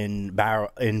beer in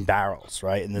barrels,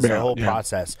 right? And there's a whole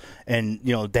process. And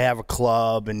they have a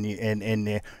club, and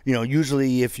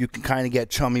usually if you can kind of get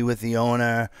chummy with the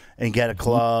owner and get a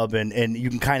club, and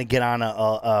you can kind of get on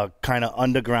a kind of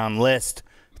underground list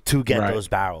to get those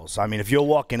barrels. I mean, if you're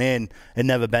walking in and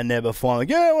never been there before,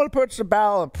 like, I want to purchase a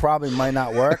barrel, it probably might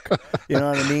not work. You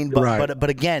know what I mean? But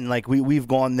again, like we've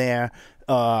gone there,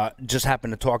 just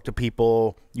happened to talk to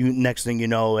people. Next thing you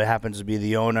know, it happens to be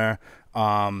the owner.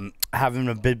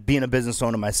 Being a business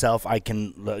owner myself, I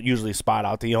can usually spot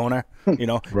out the owner.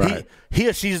 He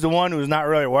or she's the one who's not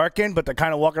really working, but they're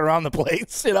kind of walking around the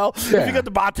place. If you got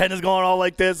the bartenders going all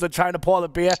like this, they're trying to pour the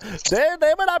beer.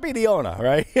 They might not be the owner,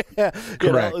 right?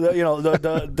 Correct.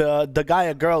 The guy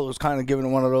or girl who's kind of giving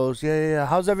one of those. Yeah.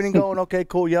 How's everything going? Okay,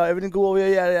 cool. Yeah, everything cool.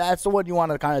 Yeah. That's the one you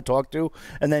want to kind of talk to.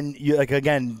 And then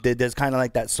there's kind of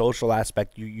like that social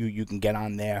aspect. You can get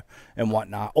on there and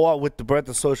whatnot. Or with the birth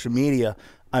of social media,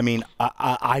 I mean,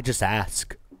 I just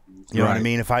ask. You know what I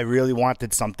mean? If I really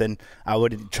wanted something, I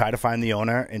would try to find the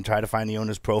owner and try to find the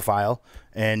owner's profile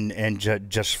and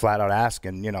just flat out ask.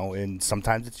 And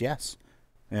sometimes it's yes.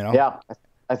 Yeah,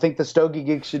 I think the Stogie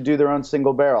Geeks should do their own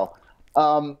single barrel. In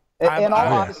all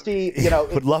honesty,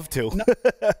 would love to.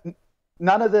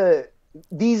 None of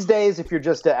these days, if you're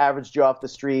just an average Joe off the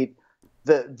street,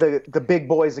 the big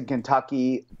boys in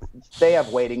Kentucky, they have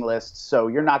waiting lists, so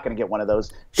you're not going to get one of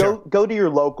those. Go to your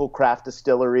local craft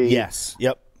distillery. Yes.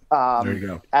 Yep. There you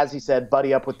go. As he said,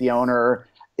 buddy up with the owner.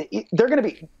 they're going to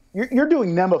be. You're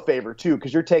doing them a favor too,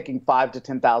 because you're taking $5,000 to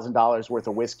 $10,000 worth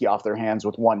of whiskey off their hands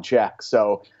with one check.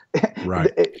 So,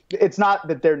 Right. It's not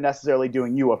that they're necessarily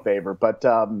doing you a favor, but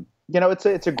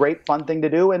it's a great fun thing to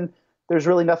do, and there's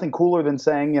really nothing cooler than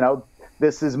saying,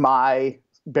 this is my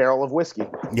barrel of whiskey.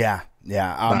 Yeah.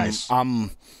 Nice.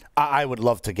 I would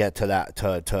love to get to that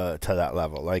to that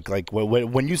level. Like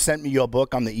when you sent me your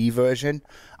book on the e-version,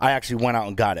 I actually went out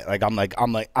and got it. I'm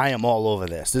like I am all over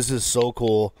this. This is so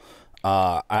cool.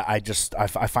 I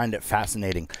find it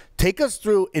fascinating. Take us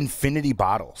through Infinity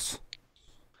Bottles.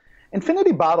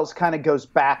 Infinity Bottles kind of goes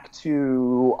back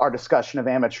to our discussion of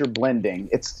amateur blending.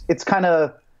 It's kind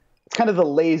of the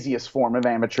laziest form of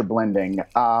amateur blending.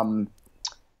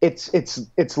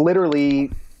 It's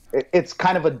literally it's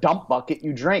kind of a dump bucket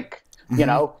you drink.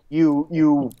 You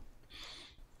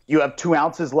have 2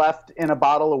 ounces left in a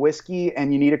bottle of whiskey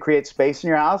and you need to create space in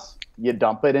your house. You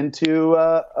dump it into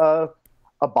a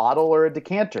bottle or a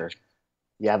decanter.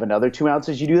 You have another 2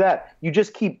 ounces, you do that. You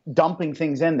just keep dumping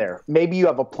things in there. Maybe you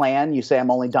have a plan. You say, I'm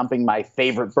only dumping my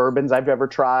favorite bourbons I've ever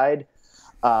tried.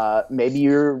 Maybe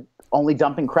you're only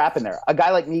dumping crap in there. A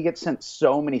guy like me gets sent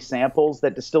so many samples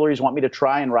that distilleries want me to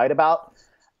try and write about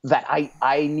that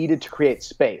I needed to create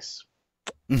space.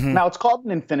 Mm-hmm. Now, it's called an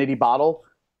infinity bottle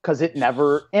because it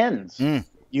never ends. Mm.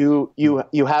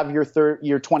 You have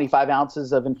your 25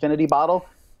 ounces of infinity bottle.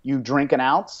 You drink an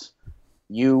ounce.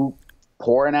 You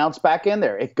pour an ounce back in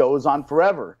there. It goes on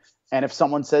forever. And if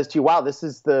someone says to you, wow, this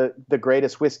is the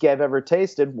greatest whiskey I've ever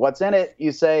tasted, what's in it?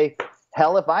 You say,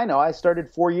 hell if I know. I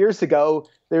started 4 years ago.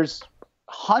 There's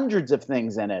hundreds of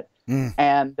things in it. Mm.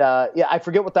 And I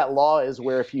forget what that law is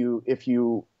where if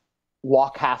you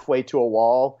walk halfway to a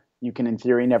wall, you can in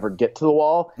theory never get to the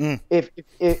wall. Mm. If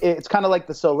it's kind of like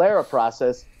the Solera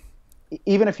process.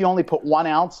 Even if you only put 1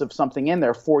 ounce of something in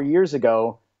there 4 years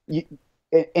ago,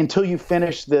 until you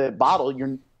finish the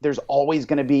bottle, there's always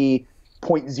going to be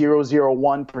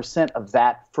 0.001% of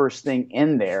that first thing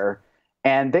in there.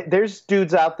 And there's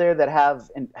dudes out there that have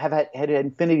had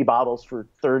infinity bottles for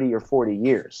 30 or 40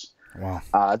 years. Wow.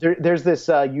 There's this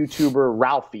YouTuber,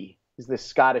 Ralphie. He's this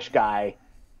Scottish guy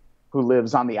who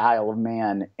lives on the Isle of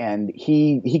Man. And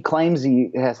he claims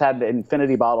he has had the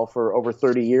infinity bottle for over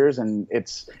 30 years, and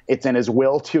it's in his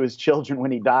will to his children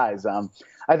when he dies.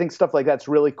 I think stuff like that's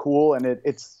really cool, and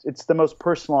it's the most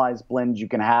personalized blend you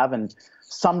can have. And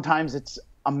sometimes it's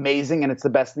amazing and it's the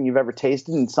best thing you've ever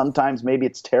tasted, and sometimes maybe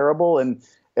it's terrible, and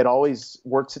it always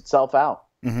works itself out.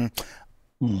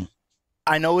 Mm-hmm. Mm.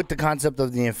 I know with the concept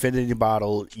of the infinity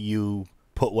bottle, you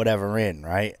put whatever in,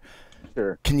 right?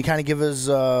 Sure. Can you kind of give us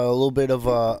a little bit of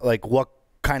like what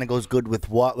kind of goes good with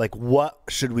what? Like what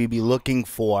should we be looking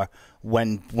for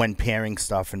when pairing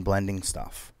stuff and blending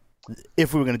stuff,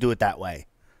 if we were going to do it that way,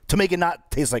 to make it not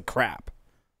taste like crap?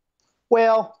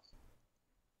 Well,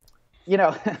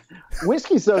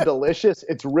 whiskey's so delicious,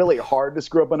 it's really hard to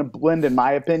screw up on a blend, in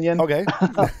my opinion. Okay.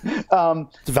 It's a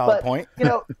valid point.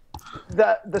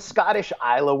 The Scottish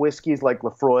Islay whiskeys like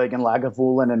Lafroig and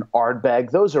Lagavulin and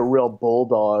Ardbeg, those are real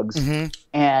bulldogs. Mm-hmm.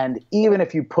 And even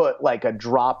if you put like an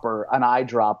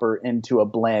eyedropper into a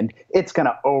blend, it's going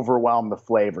to overwhelm the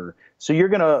flavor. So you're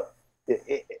going to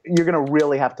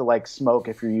really have to like smoke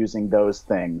if you're using those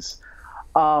things.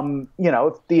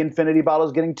 If the infinity bottle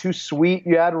is getting too sweet,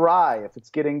 you add rye. If it's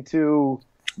getting too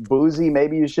boozy,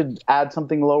 maybe you should add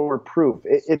something lower proof.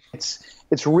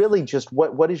 It's really just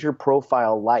what is your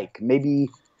profile like? Maybe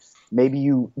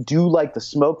you do like the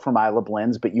smoke from Islay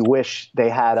blends, but you wish they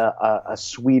had a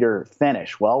sweeter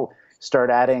finish. Well, start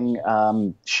adding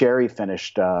sherry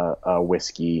finished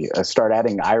whiskey. Start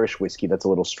adding Irish whiskey that's a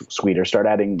little sweeter. Start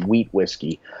adding wheat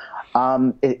whiskey.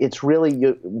 It's really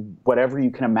whatever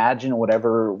you can imagine,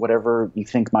 whatever you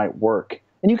think might work.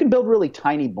 And you can build really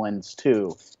tiny blends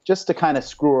too, just to kind of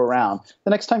screw around.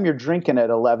 The next time you're drinking at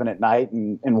 11 at night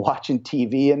and watching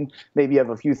TV, and maybe you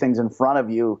have a few things in front of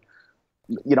you,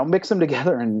 mix them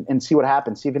together and see what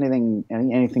happens. See if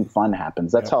anything fun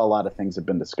happens. That's how a lot of things have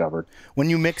been discovered. When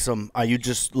you mix them, are you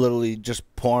just literally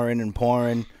just pouring and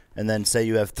pouring? And then say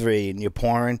you have 3 and you're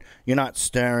pouring, you're not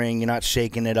stirring, you're not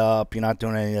shaking it up, you're not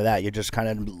doing any of that. You're just kind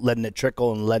of letting it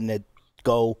trickle and letting it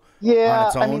go on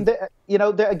its own. I mean,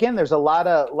 again, there's a lot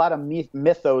of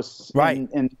mythos right.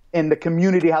 in the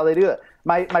community how they do it.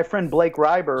 My friend Blake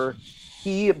Reiber,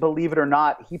 he, believe it or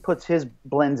not, he puts his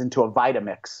blends into a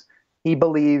Vitamix. He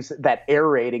believes that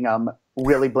aerating them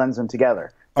really blends them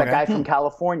together. That guy from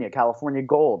California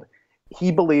Gold,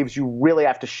 he believes you really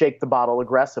have to shake the bottle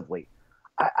aggressively.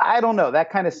 I don't know. That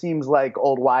kind of seems like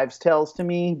old wives' tales to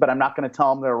me, but I'm not going to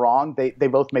tell them they're wrong. They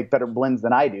both make better blends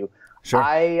than I do. Sure.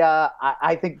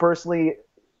 I think personally,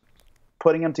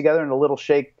 putting them together in a little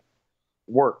shake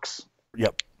works.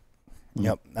 Yep.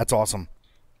 That's awesome.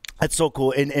 That's so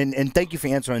cool, and thank you for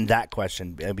answering that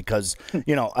question, because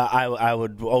I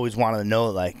would always want to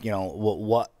know, like,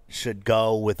 what should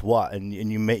go with what, and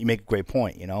you make a great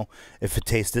point. If it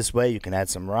tastes this way, you can add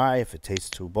some rye. If it tastes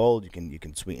too bold, you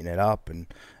can sweeten it up and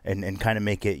kind of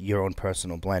make it your own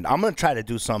personal blend. I'm gonna try to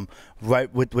do some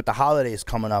right with the holidays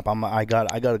coming up. I got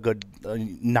a good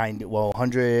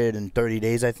 130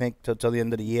 days, I think, till the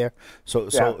end of the year. So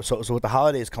with the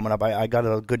holidays coming up, I got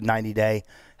a good 90-day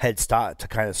head start to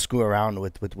kind of screw around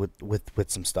with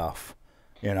some stuff.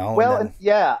 Well,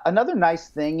 another nice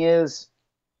thing is,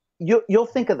 you'll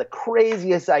think of the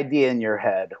craziest idea in your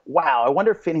head. Wow, I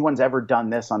wonder if anyone's ever done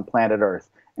this on planet Earth.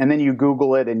 And then you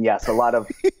Google it, and yes, a lot of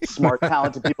smart,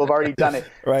 talented people have already done it.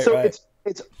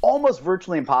 It's almost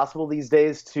virtually impossible these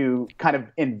days to kind of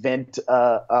invent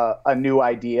a new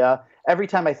idea. Every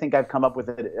time I think I've come up with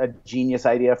a genius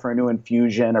idea for a new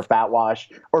infusion or fat wash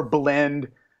or blend,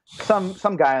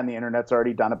 some guy on the internet's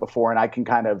already done it before, and I can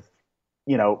kind of,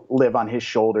 live on his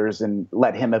shoulders and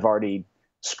let him have already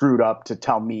screwed up to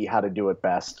tell me how to do it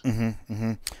best.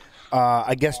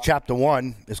 I guess chapter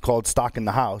 1 is called Stock in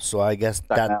the House, so I guess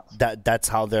that's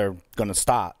how they're going to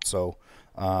start. So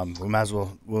we might as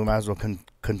well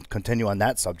continue on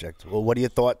that subject. Well, what are your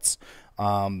thoughts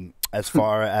as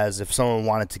far as if someone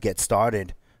wanted to get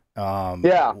started when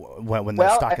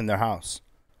they're stocking their house?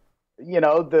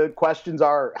 The questions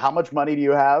are: how much money do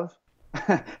you have?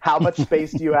 How much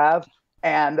space do you have?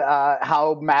 And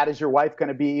how mad is your wife going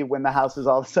to be when the house is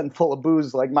all of a sudden full of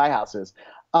booze like my house is?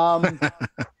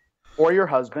 Or your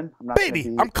husband.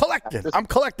 I'm collecting.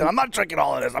 I'm not drinking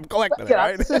all of this. I'm collecting it,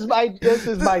 right? This is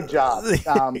my job.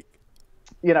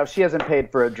 She hasn't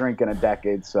paid for a drink in a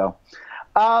decade. So,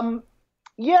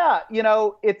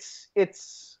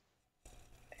 it's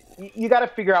you got to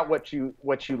figure out what you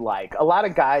like. A lot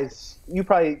of guys, you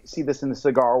probably see this in the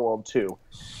cigar world too.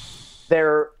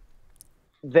 They're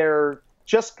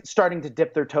just starting to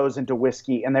dip their toes into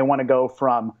whiskey, and they want to go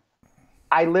from,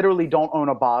 I literally don't own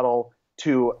a bottle,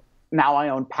 to now I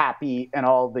own Pappy and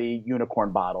all the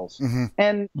unicorn bottles.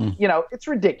 And, it's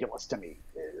ridiculous to me.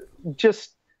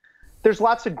 There's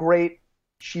lots of great,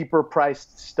 cheaper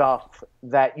priced stuff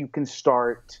that you can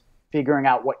start figuring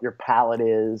out what your palate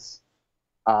is,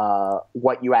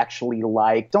 what you actually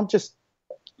like. Don't just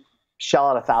shell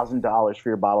out $1,000 for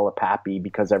your bottle of Pappy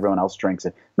because everyone else drinks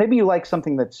it. Maybe you like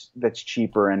something that's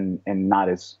cheaper and not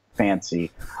as fancy.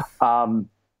 Most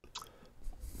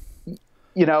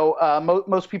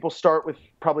people start with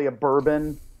probably a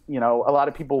bourbon. A lot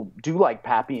of people do like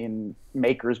Pappy and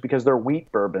makers because they're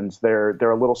wheat bourbons. They're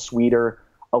a little sweeter,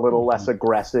 a little less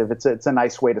aggressive. It's a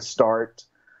nice way to start.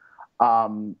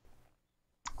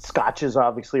 Scotches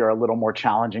obviously are a little more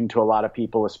challenging to a lot of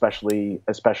people, especially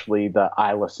the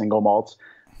Islay single malts.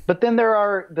 But then there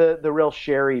are the real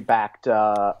sherry-backed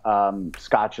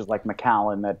scotches like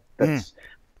Macallan that's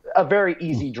a very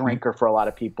easy drinker for a lot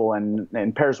of people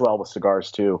and pairs well with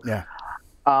cigars too. Yeah.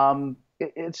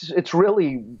 It's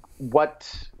really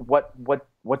what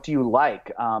do you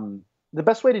like? The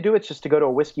best way to do it is just to go to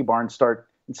a whiskey bar and start,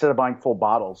 instead of buying full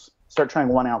bottles, start trying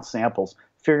 1-ounce samples,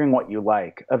 figuring what you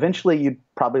like. Eventually, you'd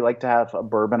probably like to have a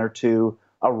bourbon or two,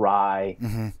 a rye,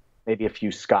 maybe a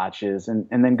few scotches, and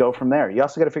then go from there. You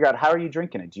also got to figure out, how are you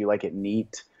drinking it? Do you like it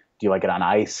neat? Do you like it on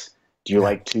ice? Do you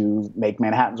like to make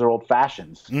Manhattans or old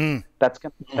fashions? That's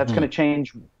gonna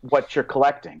change what you're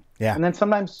collecting. Yeah. And then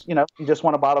sometimes you just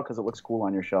want a bottle because it looks cool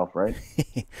on your shelf, right?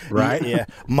 Right. Yeah.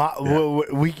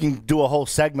 We can do a whole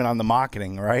segment on the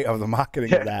marketing, right? Of the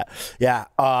marketing of that. Yeah.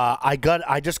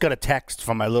 I just got a text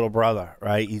from my little brother.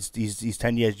 Right. He's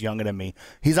 10 years younger than me.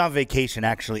 He's on vacation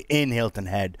actually in Hilton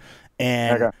Head,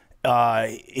 and.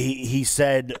 He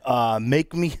said,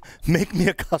 make me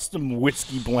a custom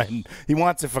whiskey blend. He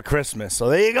wants it for Christmas. So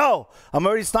there you go. I'm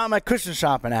already starting my Christmas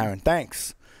shopping, Aaron.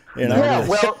 Thanks. Yeah,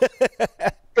 well,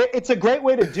 it's a great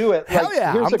way to do it. Hell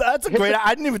yeah. That's a great.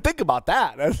 I didn't even think about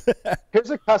that. Here's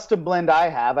a custom blend I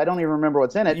have. I don't even remember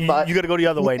what's in it. But you got to go the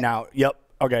other way now. Yep.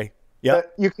 Okay.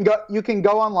 Yep. You can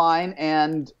go online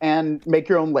and make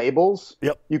your own labels.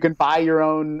 Yep. You can buy your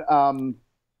own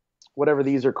whatever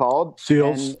these are called.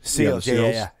 Seals.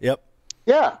 Yeah. Yep.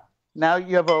 Yeah. Now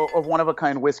you have a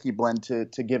one-of-a-kind whiskey blend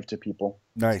to give to people.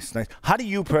 Nice. How do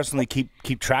you personally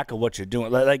keep track of what you're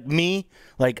doing? Like me,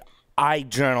 I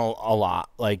journal a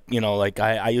lot. I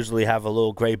usually have a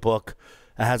little gray book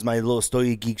that has my little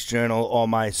Stogie Geeks journal, all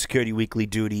my security weekly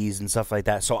duties and stuff like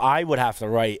that. So I would have to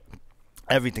write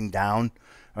everything down,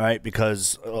 right?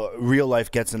 Because real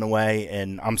life gets in the way,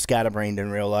 and I'm scatterbrained in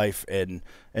real life, and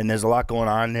there's a lot going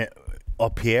on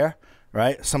up here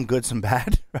right? Some good, some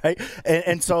bad, right?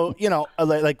 And so, you know,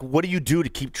 like what do you do to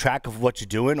keep track of what you're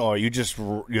doing, or you just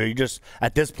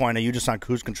at this point, are you just on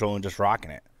cruise control and just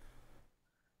rocking it?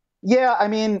 Yeah, I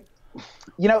mean,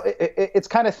 you know, it's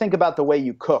kind of think about the way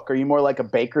you cook. Are you more like a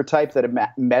baker type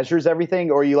that measures everything,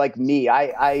 or are you like me?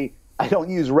 I don't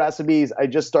use recipes. I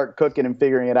just start cooking and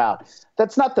figuring it out.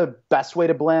 That's not the best way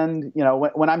to blend. You know,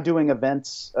 when I'm doing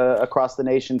events across the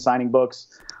nation, signing books,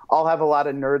 I'll have a lot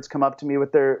of nerds come up to me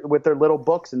with their little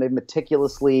books, and they've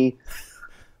meticulously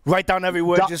write down every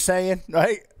word you're saying,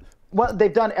 right? Well,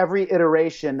 they've done every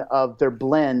iteration of their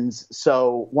blends,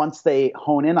 so once they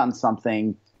hone in on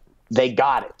something, they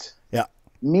got it. Yeah.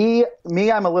 Me,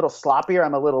 I'm a little sloppier.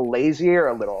 I'm a little lazier.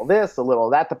 A little this, a little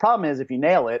that. The problem is, if you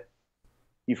nail it,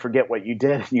 you forget what you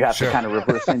did, and you have to kind of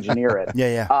reverse engineer it.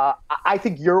 Yeah. I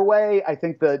think your way, I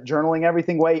think the journaling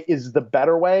everything way is the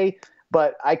better way,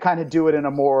 but I kind of do it in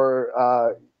a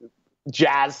more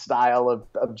jazz style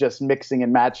of just mixing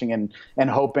and matching and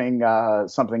hoping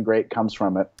something great comes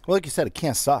from it. Well, like you said, it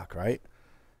can't suck, right?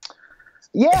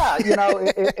 Yeah, you know,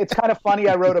 it's kind of funny.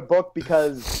 I wrote a book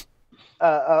because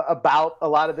about a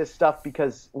lot of this stuff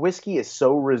because whiskey is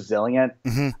so resilient.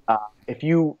 If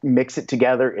you mix it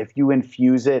together, if you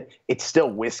infuse it, it's still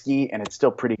whiskey and it's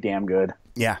still pretty damn good.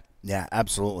 Yeah,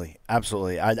 absolutely.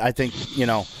 I think, you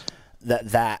know,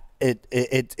 that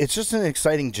it's just an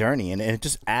exciting journey, and it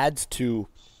just adds to,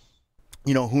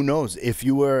 you know, who knows, if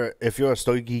you're a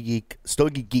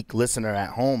Stogie Geek listener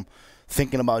at home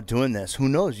thinking about doing this, who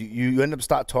knows, you end up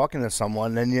start talking to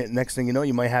someone, and then next thing you know,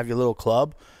 you might have your little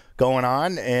club going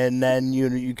on, and then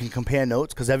you can compare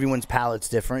notes, because everyone's palate's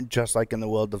different, just like in the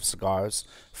world of cigars,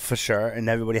 for sure, and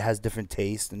everybody has different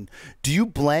taste. And do you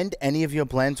blend any of your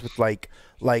blends with like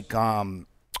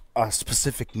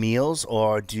specific meals,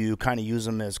 or do you kind of use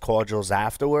them as cordials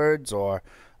afterwards, or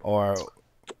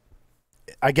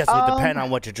I guess it would depend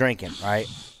on what you're drinking, right?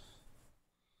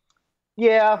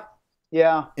 Yeah.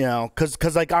 You know,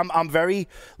 because like I'm very,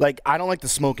 like, I don't like to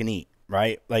smoke and eat.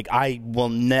 Right, like I will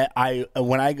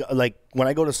when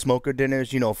I go to smoker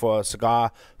dinners, you know, for a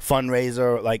cigar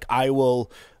fundraiser, like I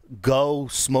will go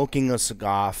smoking a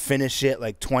cigar, finish it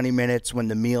like 20 minutes when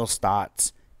the meal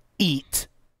starts, eat,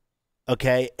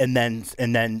 okay, and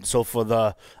then so for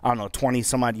the, I don't know, 20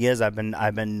 some odd years I've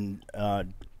been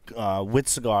with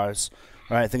cigars.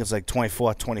 Right, I think it's like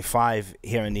 24, 25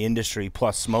 here in the industry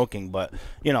plus smoking, but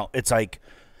you know, it's like,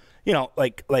 you know,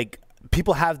 like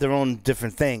people have their own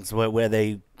different things where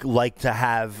they like to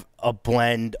have a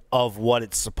blend of what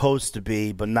it's supposed to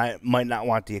be, but might not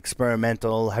want the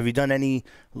experimental. Have you done any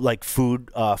like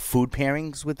food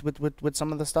pairings with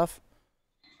some of the stuff?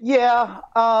 Yeah.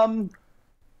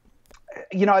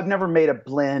 You know, I've never made a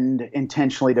blend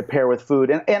intentionally to pair with food,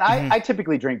 and I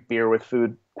typically drink beer with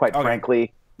food, quite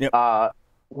frankly. Yep.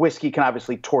 Whiskey can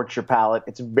obviously torch your palate.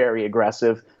 It's very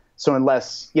aggressive. So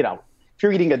unless, you know, if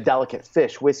you're eating a delicate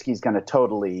fish, whiskey's going to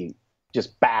totally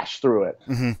just bash through it.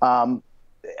 I'm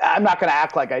not going to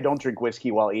act like I don't drink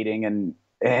whiskey while eating,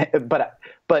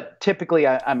 but typically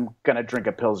I'm going to drink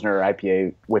a Pilsner or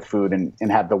IPA with food and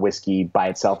have the whiskey by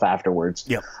itself afterwards.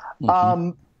 Yep.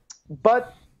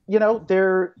 But you know,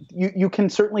 you can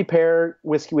certainly pair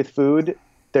whiskey with food.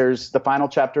 There's the final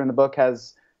chapter in the book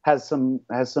has some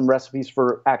recipes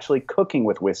for actually cooking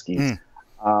with whiskeys.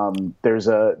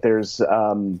 There's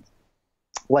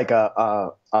like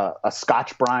a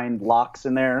Scotch brine lox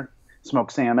in there,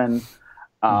 smoked salmon.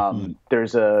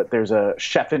 There's a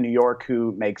chef in New York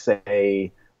who makes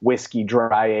a whiskey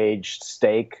dry aged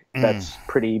steak that's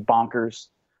pretty bonkers.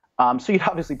 So you'd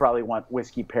obviously probably want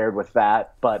whiskey paired with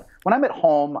that. But when I'm at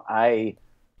home, I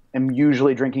am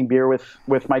usually drinking beer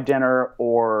with my dinner,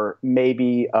 or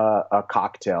maybe a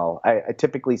cocktail. I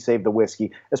typically save the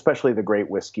whiskey, especially the great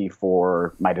whiskey,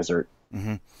 for my dessert.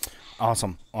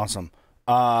 Awesome.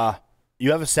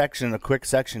 You have a quick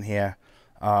section here.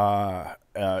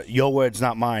 Your words,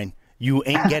 not mine. You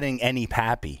ain't getting any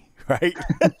pappy, right?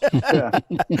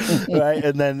 Right,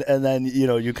 and then you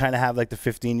know, you kind of have like the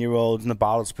 15-year-olds and the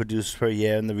bottles produced per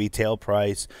year and the retail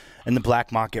price and the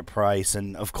black market price,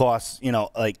 and of course, you know,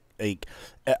 like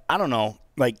I don't know,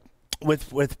 like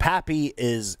with pappy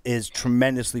is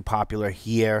tremendously popular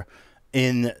here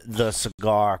in the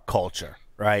cigar culture.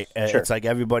 Right, Sure. It's like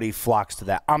everybody flocks to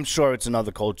that. I'm sure it's in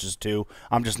other cultures too.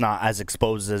 I'm just not as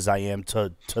exposed as I am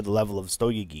to the level of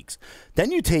Stogie Geeks.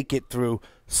 Then you take it through.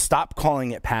 Stop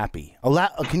calling it pappy.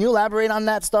 Can you elaborate on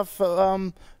that stuff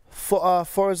for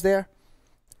us there?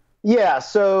 Yeah.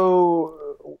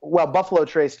 So, well, Buffalo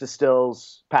Trace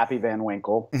distills Pappy Van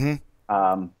Winkle.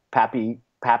 Pappy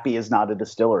Pappy is not a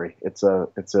distillery. It's a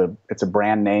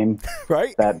brand name,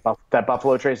 Right. That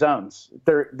Buffalo Trace owns.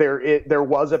 There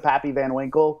was a Pappy Van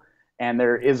Winkle, and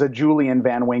there is a Julian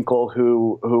Van Winkle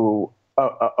who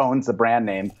owns the brand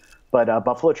name, but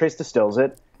Buffalo Trace distills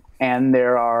it. And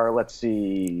there are, let's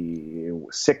see,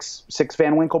 six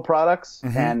Van Winkle products,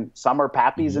 and some are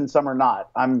Pappies and some are not.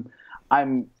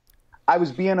 I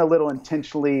was being a little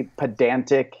intentionally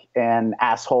pedantic and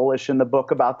asshole-ish in the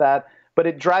book about that, but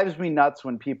it drives me nuts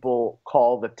when people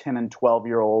call the 10 and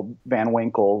 12-year-old Van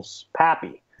Winkles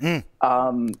Pappy.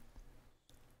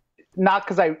 Not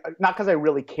because I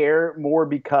really care, more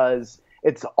because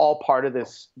it's all part of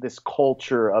this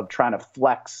culture of trying to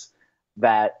flex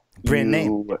that brand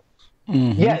name.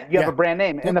 Yeah, you have a brand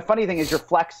name, and the funny thing is you're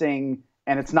flexing,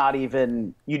 and it's not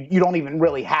even you don't even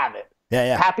really have it.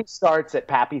 Yeah. Pappy starts at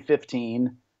Pappy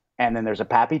 15, and then there's a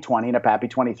Pappy 20 and a Pappy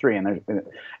 23, and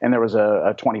there was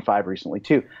a 25 recently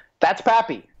too. That's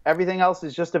Pappy. Everything else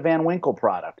is just a Van Winkle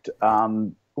product,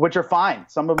 which are fine.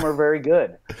 Some of them are very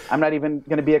good. I'm not even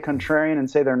going to be a contrarian and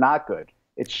say they're not good.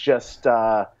 It's just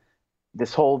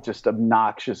this whole just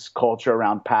obnoxious culture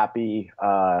around Pappy.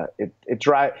 It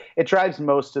drives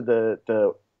most of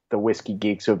the whiskey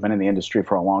geeks who have been in the industry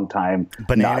for a long time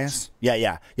Bananas.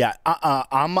 nuts. Yeah.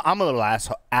 I'm a little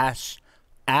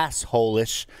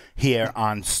asshole-ish here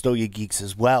on Stogie Geeks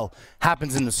as well.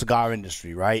 Happens in the cigar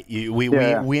industry, right?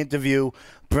 We interview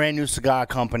brand new cigar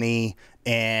company,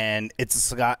 and it's a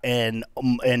cigar, and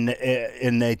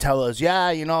they tell us,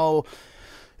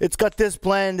 it's got this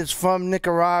blend, it's from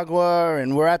Nicaragua,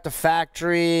 and we're at the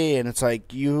factory, and it's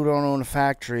like, you don't own a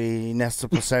factory. Nestor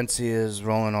Plasencia is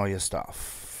rolling all your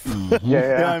stuff. You know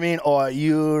what I mean? Or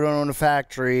you don't own a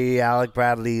factory, Alec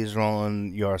Bradley's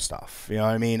rolling your stuff. You know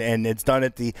what I mean? And it's done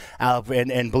at the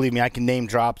and believe me, I can name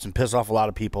drops and piss off a lot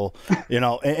of people.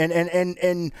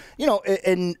 And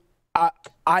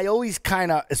I always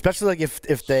kind of, especially like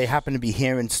if they happen to be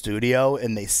here in studio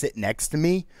and they sit next to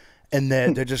me, and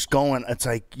they're just going. It's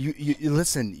like you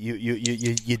listen.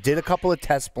 You did a couple of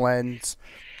test blends,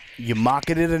 you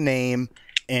marketed a name,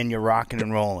 and you're rocking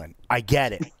and rolling. I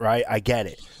get it, right? I get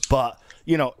it. But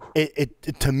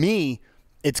it to me,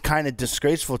 it's kind of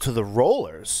disgraceful to the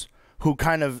rollers who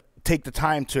kind of take the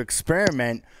time to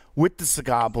experiment with the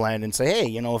cigar blend and say,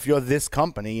 hey, if you're this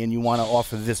company and you want to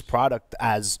offer this product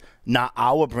as not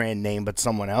our brand name but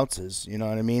someone else's, you know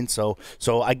what I mean? So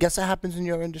I guess it happens in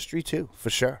your industry too, for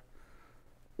sure.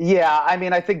 Yeah, I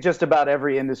mean, I think just about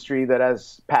every industry that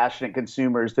has passionate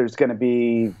consumers, there's going to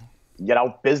be,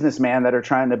 businessmen that are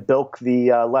trying to bilk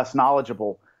the less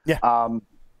knowledgeable. Yeah.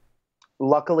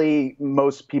 Luckily,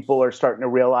 most people are starting to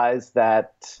realize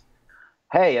that,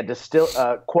 hey,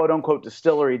 a quote unquote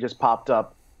distillery just popped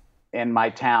up in my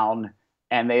town,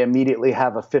 and they immediately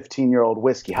have a 15-year-old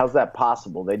whiskey. How's that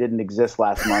possible? They didn't exist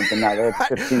last month, and now they have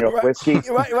 15-year-old whiskey.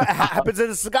 Right. It happens in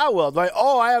the cigar world. Like,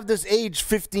 I have this aged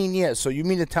 15 years. So you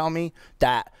mean to tell me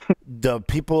that the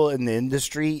people in the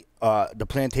industry, the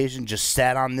plantation, just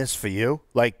sat on this for you?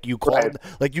 Like you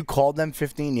called them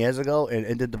 15 years ago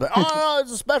and did the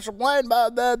it's a special blend, blah,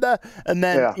 blah, blah. And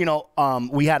then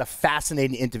we had a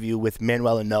fascinating interview with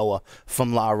Manuel and Noah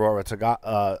from La Aurora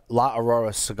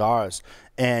Cigars,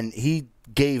 and he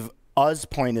gave us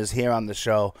pointers here on the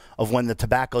show of when the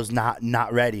tobacco's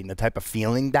not ready and the type of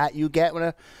feeling that you get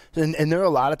and there are a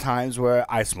lot of times where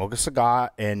I smoke a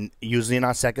cigar, and usually in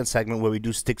our second segment where we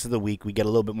do sticks of the week, we get a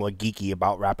little bit more geeky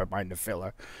about Rapid Binder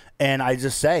Filler, and I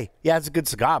just say, yeah, it's a good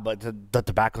cigar, but the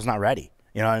tobacco's not ready.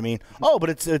 You know what I mean? Oh, but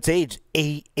it's aged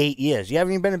eight years. You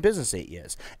haven't even been in business 8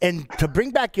 years. And to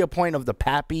bring back your point of the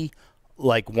Pappy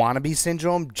like wannabe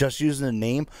syndrome, just using the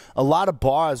name, a lot of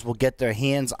bars will get their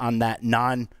hands on that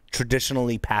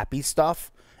non-traditionally Pappy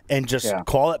stuff and just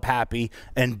call it Pappy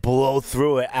and blow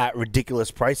through it at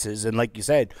ridiculous prices. And like you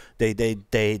said,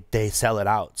 they sell it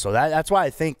out. So that's why I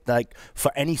think, like,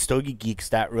 for any Stogie Geeks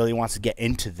that really wants to get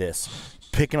into this,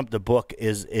 picking up the book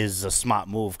is a smart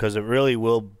move, because it really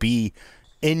will be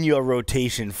in your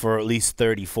rotation for at least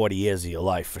 30, 40 years of your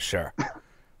life, for sure.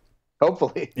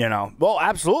 Hopefully. Well,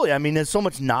 absolutely. I mean, there's so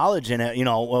much knowledge in it,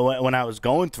 when I was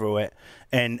going through it.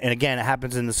 And again, it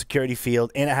happens in the security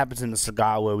field, and it happens in the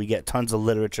cigar, where we get tons of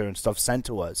literature and stuff sent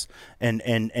to us. And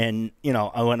when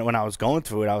I was going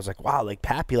through it, I was like, wow, like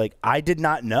Pappy, like I did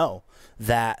not know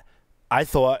that. I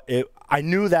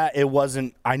knew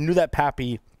that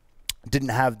Pappy didn't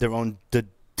have their own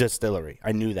distillery.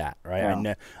 I knew that, right?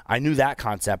 Yeah. I knew that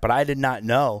concept, but I did not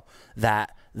know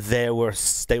that they were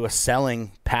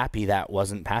selling Pappy that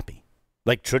wasn't Pappy,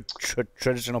 like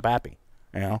traditional Pappy.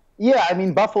 Yeah, I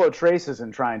mean, Buffalo Trace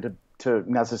isn't trying to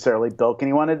necessarily bilk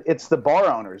anyone. It's the bar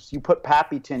owners. You put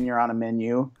Pappy tenure on a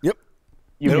menu. Yep.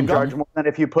 You can charge more than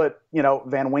if you put,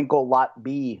 Van Winkle Lot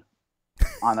B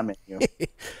on a menu.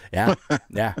 Yeah.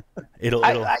 It'll.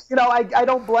 I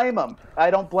don't blame them. I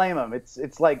don't blame them.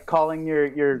 It's like calling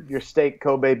your steak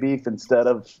Kobe beef instead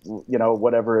of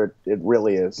whatever it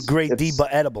really is. Grade D, but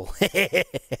edible.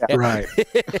 Right.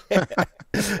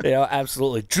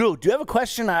 Absolutely. Drew, do you have a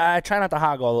question? I try not to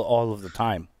hog all of the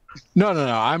time. No.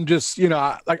 I'm just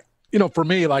for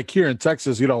me, like here in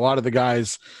Texas, a lot of the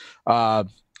guys.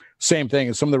 Same thing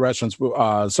as some of the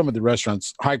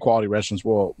restaurants, high quality restaurants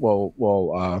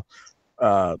will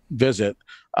visit.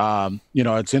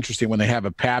 It's interesting when they have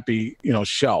a Pappy,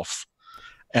 shelf,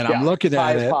 and I'm looking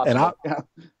at it,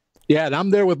 and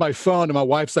I'm there with my phone, and my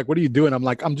wife's like, "What are you doing?" I'm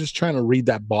like, "I'm just trying to read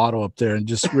that bottle up there and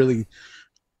just really,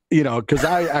 because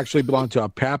I actually belong to a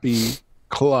Pappy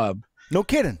club." No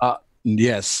kidding.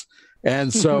 Yes,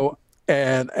 and so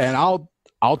and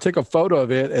I'll take a photo of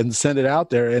it and send it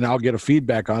out there, and I'll get a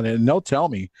feedback on it, and they'll tell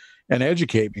me and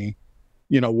educate me,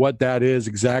 what that is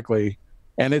exactly.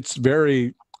 And it's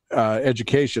very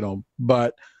educational.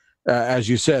 But as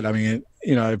you said, I mean,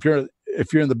 if you're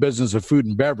in the business of food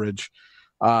and beverage,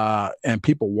 and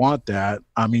people want that,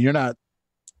 I mean,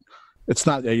 it's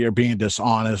not that you're being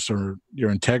dishonest or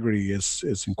your integrity is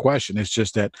in question. It's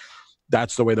just that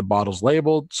that's the way the bottle's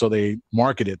labeled, so they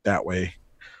market it that way.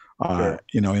 In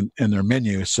their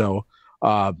menu. So,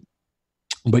 but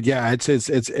yeah,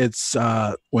 it's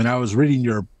when I was reading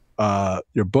your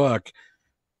book,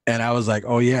 and I was like,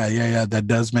 oh yeah, that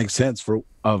does make sense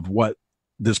of what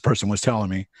this person was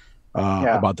telling me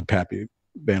about the Pappy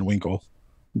Van Winkle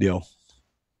deal.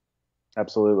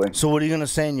 Absolutely. So what are you going to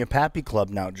say in your Pappy Club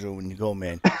now, Drew, when you go,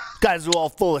 man? Guys are all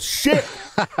full of shit.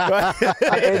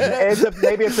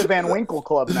 Maybe it's a Van Winkle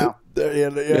Club now.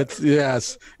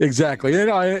 Yes, exactly.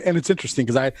 And it's interesting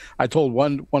because I told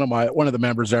one of the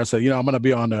members there, I said, I'm going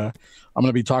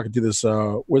to be talking to this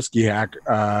whiskey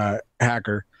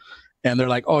hacker, and they're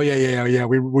like, oh yeah,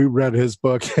 we read his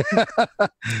book.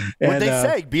 What they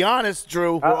say? Be honest,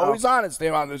 Drew. We're always honest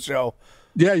here on the show.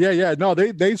 Yeah. No,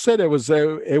 they said it was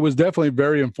definitely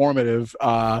very informative.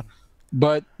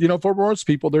 But for most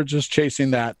people, they're just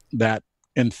chasing that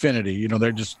infinity.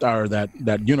 They're just are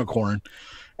that unicorn,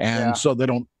 and so they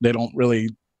don't really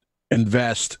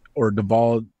invest or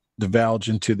divulge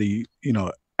into the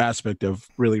aspect of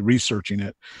really researching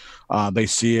it. They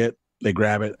see it, they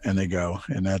grab it, and they go,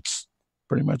 and that's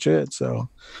pretty much it. So,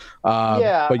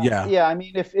 but yeah. I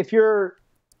mean, if you're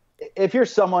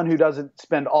someone who doesn't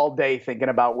spend all day thinking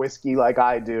about whiskey like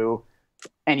I do,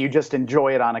 and you just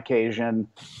enjoy it on occasion,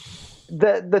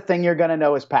 the thing you're going to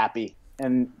know is Pappy,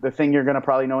 and the thing you're going to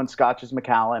probably know in Scotch is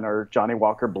Macallan or Johnny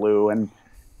Walker Blue. And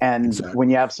exactly. When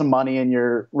you have some money and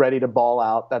you're ready to ball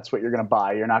out, that's what you're going to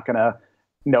buy. You're not going to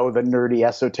know the nerdy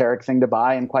esoteric thing to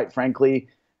buy. And quite frankly,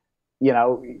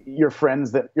 your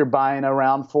friends that you're buying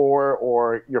around for,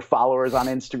 or your followers on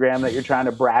Instagram that you're trying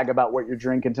to brag about what you're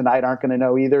drinking tonight, aren't going to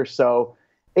know either. So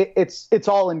it's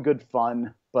all in good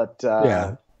fun. But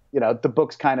the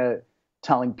book's kind of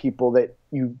telling people that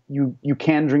you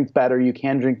can drink better, you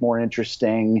can drink more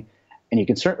interesting, and you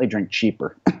can certainly drink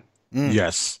cheaper.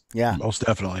 Yes. Yeah. Most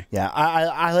definitely. Yeah.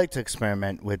 I like to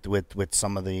experiment with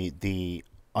some of the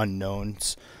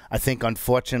unknowns. I think,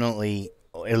 unfortunately,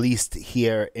 at least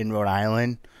here in Rhode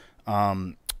Island,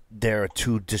 there are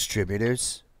 2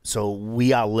 distributors, so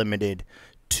we are limited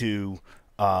to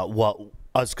what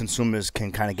us consumers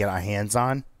can kind of get our hands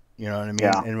on. You know what I mean?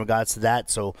 Yeah. In regards to that,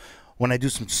 so when I do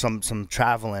some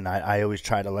traveling, I always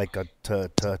try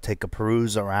to take a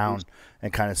peruse around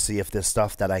and kind of see if there's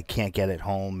stuff that I can't get at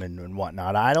home and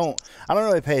whatnot. I don't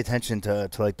really pay attention to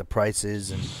like the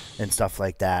prices and stuff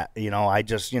like that. I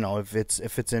just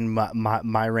if it's in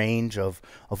my range of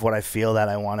what I feel that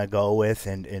I want to go with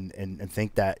and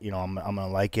think that I'm gonna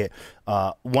like it.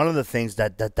 One of the things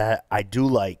that I do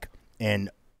like,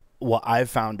 and what I've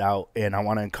found out, and I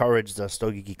want to encourage the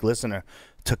Stogie Geek listener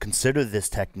to consider this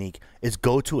technique, is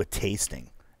go to a tasting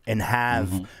and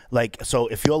have so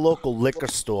if your local liquor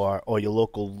store or your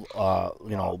local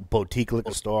boutique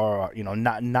liquor store, or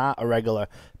not a regular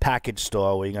package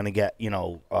store where you're gonna get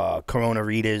Corona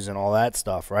Ritas and all that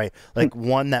stuff, right? Like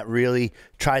one that really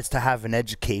tries to have an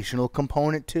educational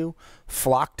component to,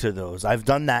 flock to those. I've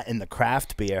done that in the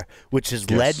craft beer, which has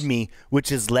led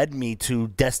me to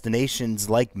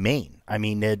destinations like Maine. I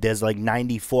mean, there's like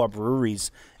 94 breweries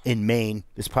in Maine.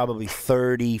 There's probably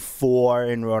 34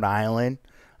 in Rhode Island.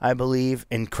 I believe,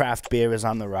 and craft beer is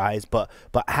on the rise. But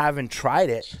having tried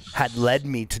it had led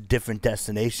me to different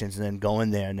destinations, and then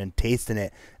going there and then tasting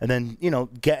it, and then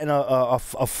getting a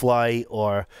flight,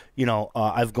 or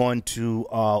I've gone to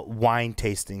wine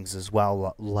tastings as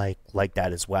well, like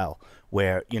that as well,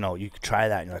 where you could try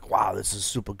that and you're like, wow, this is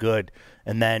super good,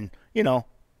 and then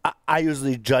I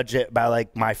usually judge it by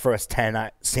like my first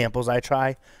 10 samples I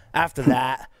try. After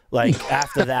that.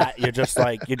 You're just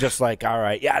like, all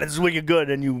right, yeah, this is wicked good,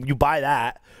 and you buy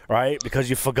that, right? Because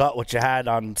you forgot what you had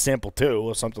on sample 2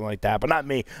 or something like that. But not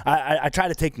me. I try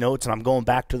to take notes, and I'm going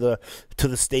back to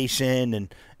the station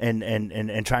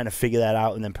and trying to figure that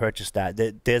out and then purchase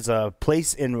that. There's a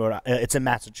place in it's in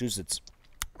Massachusetts,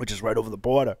 which is right over the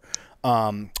border,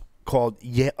 called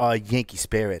Yankee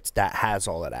Spirits, that has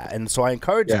all of that. And so I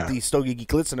encourage the Stogie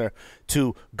Geek listener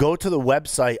to go to the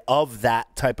website of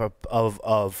that type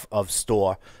of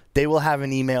store. They will have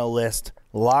an email list.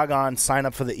 Log on, sign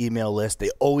up for the email list.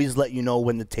 They always let you know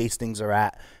when the tastings are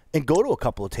at. And go to a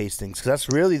couple of tastings, because that's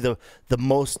really the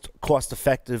most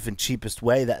cost-effective and cheapest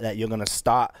way that you're going to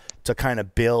start to kind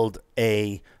of build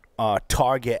a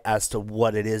target as to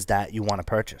what it is that you want to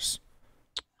purchase.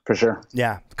 For sure.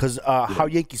 Yeah, because how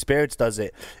Yankee Spirits does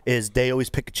it is they always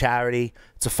pick a charity.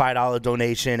 It's a $5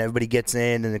 donation. Everybody gets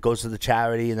in, and it goes to the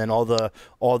charity. And then all the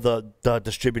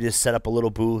distributors set up a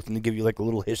little booth, and they give you like a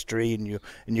little history, and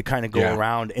you kind of go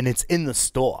around, and it's in the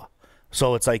store.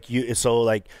 So it's like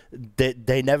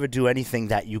they never do anything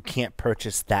that you can't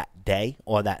purchase that day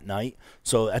or that night.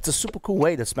 So that's a super cool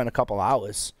way to spend a couple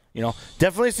hours.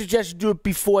 Definitely suggest you do it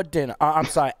before dinner. I'm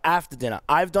sorry, after dinner.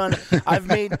 I've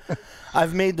made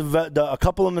a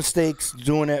couple of mistakes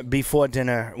doing it before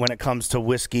dinner when it comes to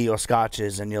whiskey or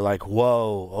scotches, and you're like,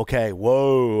 whoa,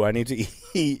 I need to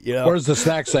eat. Where's the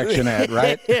snack section at,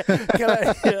 right?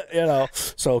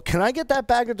 So can I get that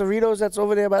bag of Doritos that's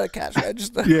over there by the cash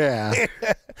register? Yeah.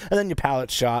 And then your palate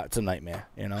shot. It's a nightmare.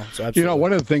 So absolutely.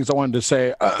 One of the things I wanted to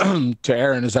say to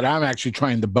Aaron is that I'm actually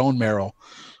trying the bone marrow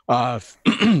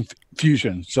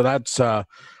fusion. So that's I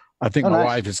think my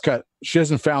wife has she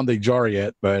hasn't found the jar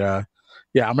yet, but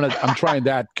I'm trying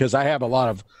that, because I have a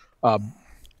lot of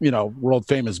world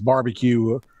famous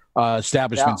barbecue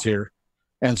establishments here,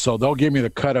 and so they'll give me the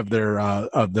cut of their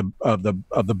of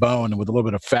the bone with a little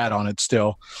bit of fat on it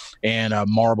still, and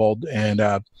marbled, and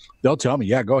they'll tell me,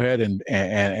 go ahead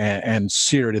and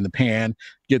sear it in the pan,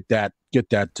 get that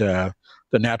the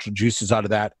natural juices out of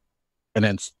that, and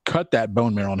then cut that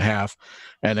bone marrow in half,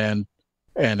 and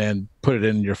then put it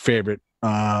in your favorite,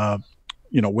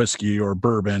 whiskey or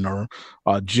bourbon or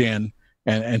gin,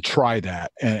 and try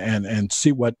that and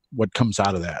see what comes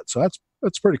out of that. So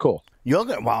that's pretty cool.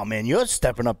 Wow, man, you're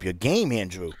stepping up your game,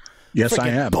 Andrew. Yes, I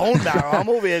am. Bone marrow. I'm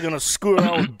over here gonna screw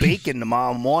around with bacon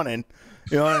tomorrow morning.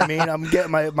 You know what I mean? I'm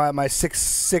getting my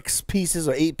six pieces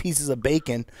or 8 pieces of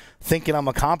bacon, thinking I'm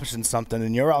accomplishing something,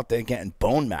 and you're out there getting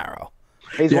bone marrow.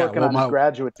 He's working on his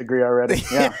graduate degree already.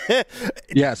 Yeah.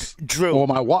 Yes, Drew.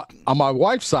 Well, on my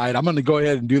wife's side, I'm going to go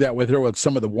ahead and do that with her with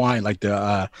some of the wine. Like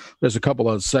there's a couple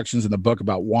of sections in the book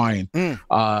about wine,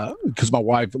 because my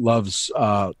wife loves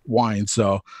wine.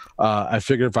 So I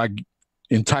figured if I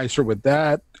entice her with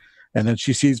that, and then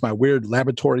she sees my weird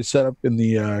laboratory setup in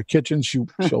the kitchen, she'll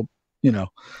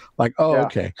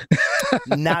okay.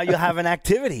 Now you'll have an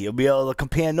activity. You'll be able to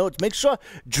compare notes. Make sure,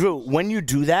 Drew, when you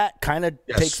do that, kind of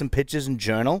take some pictures and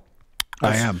journal.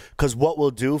 I am. Because what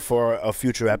we'll do for a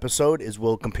future episode is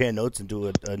we'll compare notes and do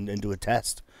a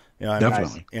test.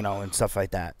 Definitely. And stuff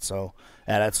like that. So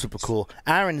that's super cool.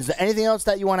 Aaron, is there anything else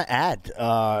that you want to add?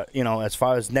 As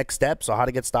far as next steps or how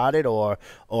to get started, or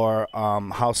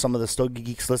how some of the Stogie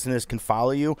Geeks listeners can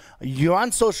follow you. You're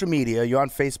on social media. You're on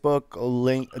Facebook,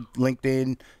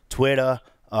 LinkedIn, Twitter,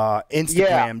 Instagram.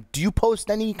 Yeah. Do you post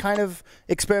any kind of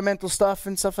experimental stuff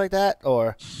and stuff like that,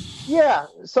 or? Yeah,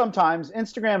 sometimes.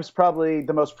 Instagram's probably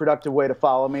the most productive way to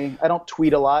follow me. I don't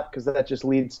tweet a lot because that just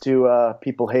leads to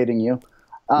people hating you.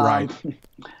 Right.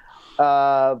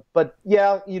 But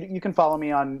yeah, you can follow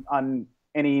me on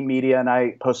any media, and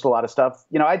I post a lot of stuff.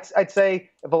 I'd say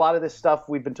if a lot of this stuff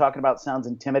we've been talking about sounds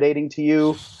intimidating to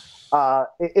you,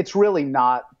 it's really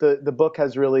not. The book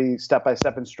has really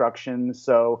step-by-step instructions.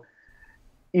 So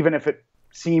even if it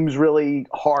seems really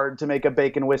hard to make a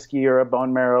bacon whiskey or a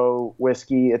bone marrow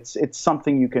whiskey, it's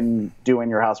something you can do in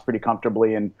your house pretty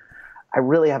comfortably. And I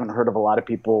really haven't heard of a lot of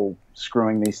people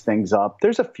screwing these things up.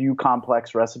 There's a few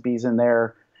complex recipes in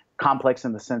there, complex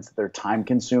in the sense that they're time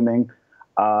consuming,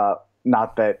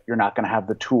 not that you're not going to have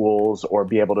the tools or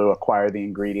be able to acquire the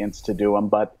ingredients to do them.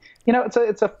 But,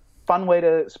 it's a fun way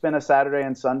to spend a Saturday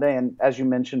and Sunday. And as you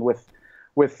mentioned with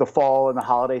with the fall and the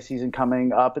holiday season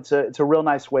coming up, it's a real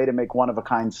nice way to make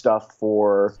one-of-a-kind stuff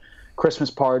for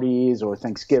Christmas parties or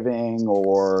Thanksgiving,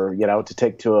 or, you know, to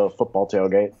take to a football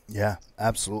tailgate. Yeah,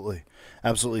 absolutely.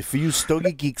 Absolutely. For you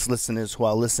Stogie Geeks listeners who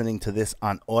are listening to this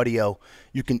on audio,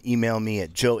 you can email me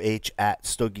at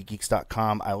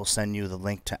joeh@stogiegeeks.com. I will send you the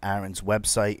link to Aaron's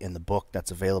website and the book that's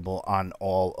available on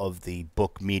all of the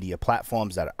book media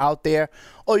platforms that are out there.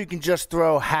 Or you can just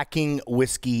throw Hacking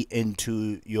Whiskey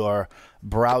into your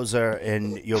browser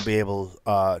and you'll be able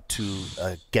to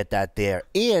get that there.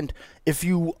 And if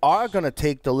you are going to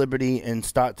take the liberty and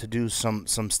start to do some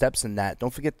steps in that,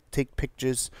 don't forget to take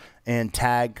pictures and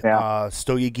tag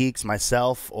Stogie Geeks,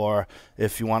 myself, or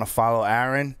if you want to follow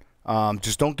Aaron,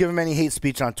 just don't give him any hate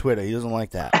speech on Twitter. He doesn't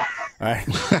like that. All right?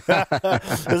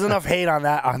 There's enough hate on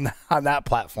that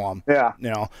platform. Yeah, you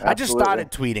know, absolutely. I just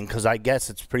started tweeting because I guess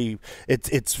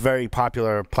it's very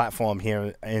popular platform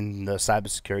here in the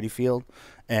cybersecurity field.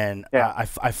 And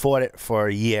I fought it for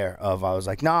a year. I was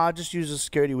like, nah, just use the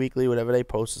Security Weekly. Whatever they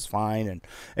post is fine, and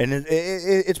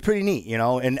it's pretty neat, you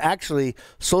know. And actually,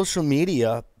 social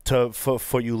media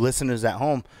for you listeners at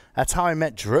home, that's how I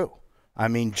met Drew. I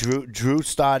mean, Drew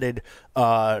started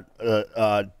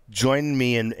joining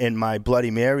me in my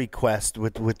Bloody Mary quest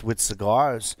with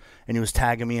cigars, and he was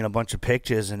tagging me in a bunch of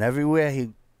pictures, and everywhere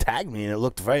he tagged me, and it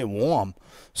looked very warm.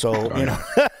 So, you know,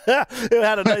 it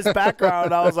had a nice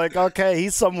background. I was like, okay,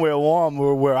 he's somewhere warm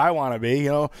where I want to be, you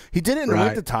know. He did it in the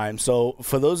wintertime. So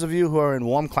for those of you who are in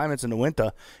warm climates in the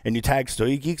winter and you tag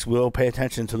Stogie Geeks, we'll pay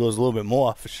attention to those a little bit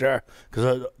more for sure,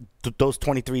 because those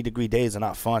 23-degree days are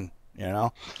not fun, you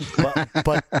know.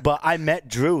 But I met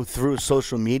Drew through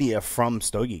social media from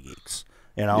Stogie Geeks.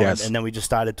 You know, and then we just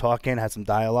started talking, had some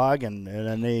dialogue, and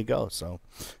then there you go. So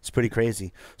it's pretty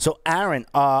crazy. So Aaron,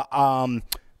 right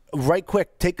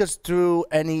quick, take us through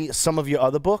some of your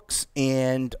other books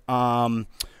and what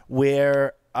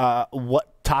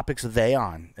topics are they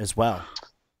on as well?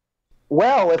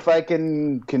 Well, if I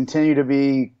can continue to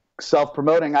be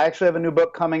self-promoting, I actually have a new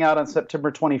book coming out on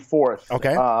September 24th.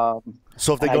 Okay.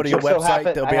 So if they go to your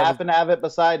website, they'll be able to... I happen to have it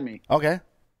beside me. Okay.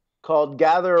 Called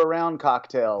Gather Around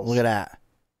Cocktails. Look at that.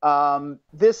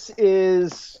 This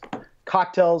is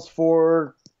cocktails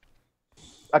for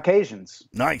occasions.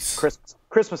 Nice.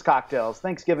 Christmas cocktails,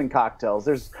 Thanksgiving cocktails.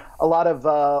 There's a lot of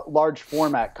large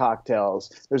format cocktails.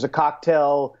 There's a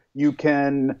cocktail you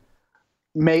can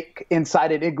make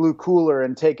inside an igloo cooler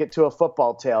and take it to a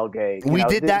football tailgate. We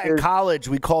did that in college.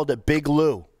 We called it Big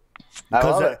Lou.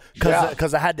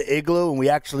 Because I had the igloo, and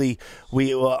I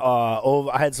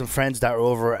had some friends that were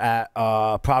over at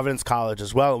Providence College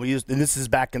as well. And this is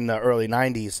back in the early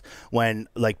 '90s when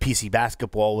like PC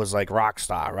basketball was like rock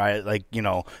star, right? Like, you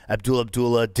know,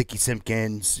 Abdullah, Dickie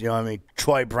Simpkins, you know what I mean,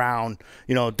 Troy Brown,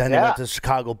 you know. Then they went to the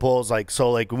Chicago Bulls, like so.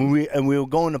 Like when we were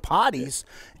going to parties,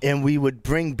 and we would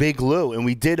bring Big Lou, and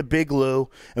we did a Big Lou,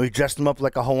 and we dressed him up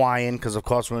like a Hawaiian because of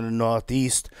course we're in the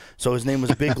Northeast, so his name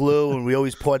was Big Lou, and we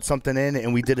always poured something in,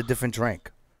 and we did a different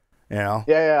drink, you know.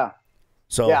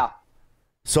 So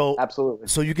absolutely.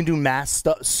 So you can do mass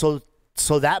stuff. So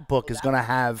that book is going to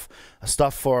have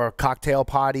stuff for cocktail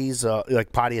parties,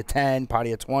 like party of 10,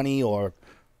 party of 20, or.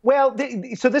 Well,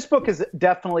 so this book is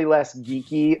definitely less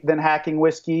geeky than Hacking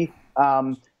Whiskey.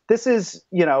 This is,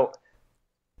 you know,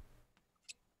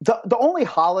 the only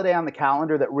holiday on the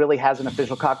calendar that really has an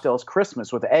official cocktail is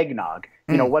Christmas with eggnog.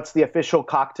 You know, what's the official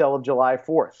cocktail of July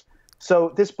 4th?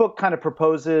 So this book kind of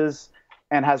proposes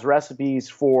and has recipes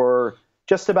for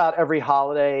just about every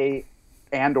holiday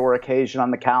and or occasion on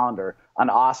the calendar.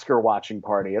 An Oscar watching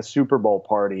party, a Super Bowl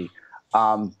party.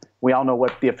 We all know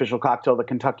what the official cocktail of the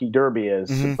Kentucky Derby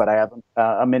is, but I have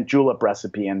a mint julep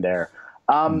recipe in there.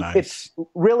 Nice. It's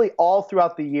really all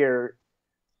throughout the year.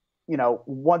 You know,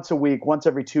 once a week, once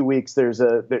every 2 weeks, there's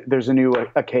a new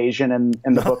occasion,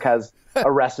 and the book has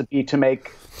a recipe to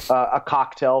make a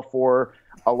cocktail for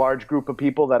a large group of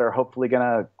people that are hopefully going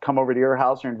to come over to your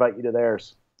house or invite you to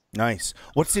theirs. Nice.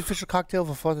 What's the official cocktail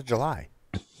for 4th of July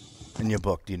in your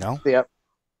book? Do you know? Yep.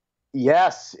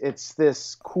 Yes, it's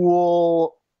this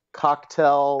cool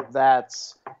cocktail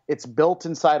it's built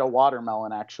inside a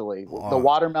watermelon. Actually, the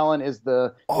watermelon is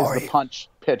the punch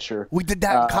pitcher. We did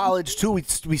that in college too.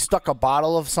 We stuck a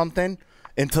bottle of something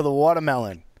into the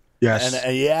watermelon. Yes.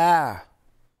 And yeah.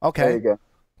 Okay. There you go.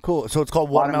 Cool. So it's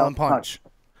called watermelon punch.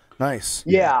 Nice.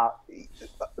 Yeah.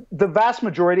 The vast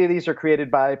majority of these are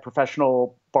created by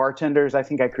professional bartenders. I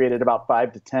think I created about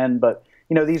 5 to 10, but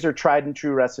you know, these are tried and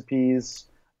true recipes.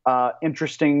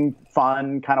 Interesting,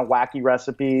 fun, kind of wacky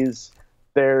recipes.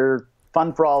 They're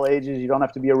fun for all ages. You don't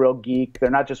have to be a real geek. They're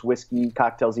not just whiskey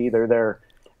cocktails either. They're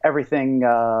everything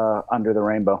under the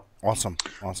rainbow. Awesome.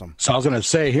 So I was going to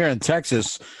say, here in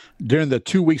Texas, during the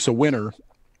 2 weeks of winter,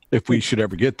 if we should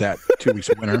ever get that 2 weeks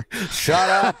of winter. Shut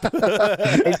up.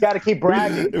 He's got to keep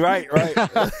bragging. Right.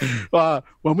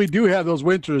 When we do have those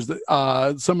winters,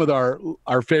 some of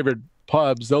our favorite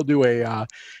pubs, they'll do a,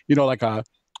 like a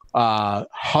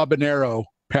habanero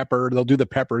pepper. They'll do the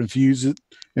pepper infused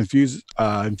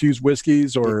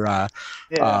whiskeys or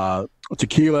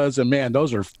tequilas, and man,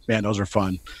 those are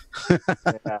fun.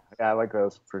 yeah, I like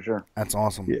those for sure. That's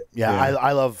awesome. Yeah.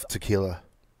 I love tequila.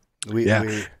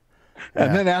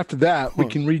 And then after that, we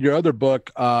can read your other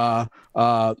book, How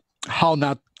to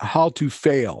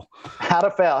Fail. How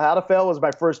to Fail was my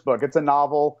first book. It's a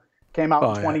novel. Came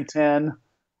out in 2010.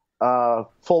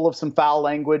 Full of some foul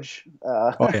language.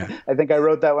 I think I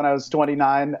wrote that when I was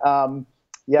 29.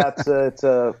 It's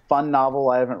a fun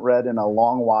novel I haven't read in a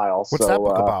long while. What's that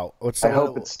book about? I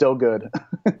hope it's still good.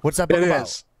 What's that book about?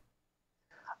 Is.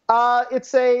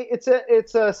 It's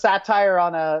a satire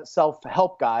on a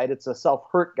self-help guide. It's a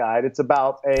self-hurt guide. It's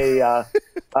about a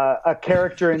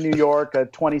character in New York, a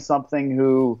 20-something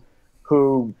who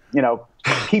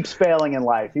keeps failing in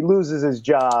life. He loses his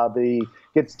job. He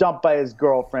gets dumped by his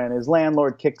girlfriend. His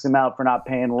landlord kicks him out for not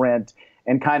paying rent.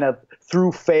 And kind of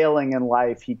through failing in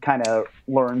life, he kind of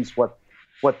learns what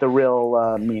the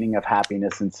real meaning of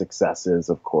happiness and success is,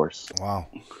 of course. Wow.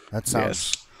 That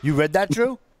sounds... Yes. You read that,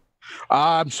 Drew?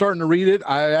 I'm starting to read it.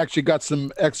 I actually got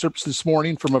some excerpts this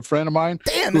morning from a friend of mine.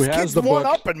 Damn, who this has kid's the book.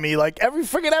 one-upping me like every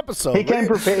freaking episode. He came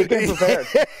prepared.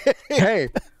 Hey,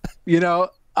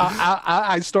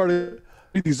 I started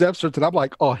these excerpts and I'm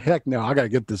like, oh, heck no, I got to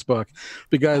get this book.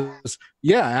 Because,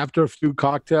 after a few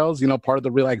cocktails, part of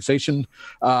the relaxation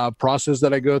process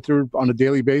that I go through on a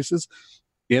daily basis,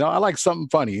 I like something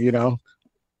funny, Yeah,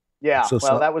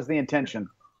 that was the intention.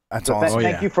 That's awesome.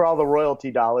 Thank you for all the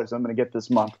royalty dollars I'm going to get this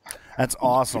month. That's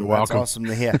awesome. You're That's welcome. awesome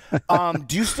to hear.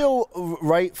 Do you still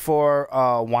write for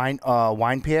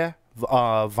VinePair?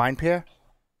 VinePair?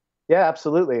 Yeah,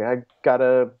 absolutely. I got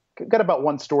about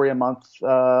one story a month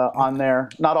on there.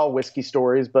 Not all whiskey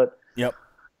stories, but yep.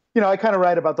 I kind of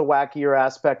write about the wackier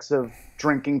aspects of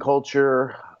drinking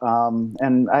culture.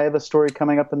 And I have a story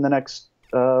coming up in the next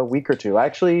week or two. I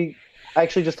actually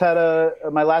just had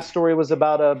my last story was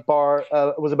about a bar,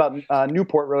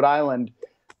 Newport, Rhode Island,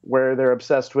 where they're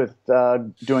obsessed with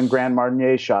doing Grand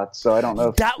Marnier shots. So I don't know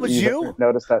if that was you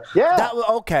noticed that. Yeah.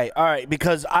 Okay. All right.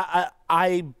 Because I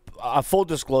full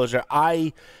disclosure,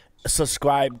 I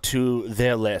subscribe to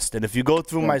their list. And if you go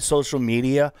through my social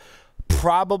media,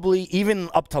 probably even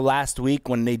up to last week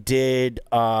when they did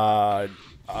what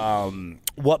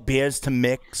beers to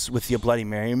mix with your Bloody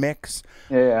Mary mix,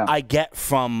 I get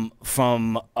from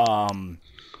VinePair.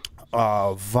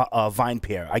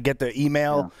 I get their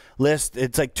email list.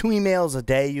 It's like 2 emails a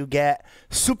day you get.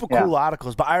 Super cool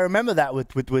articles. But I remember that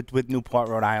with Newport,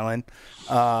 Rhode Island.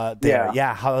 How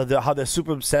they're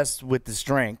super obsessed with this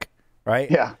drink,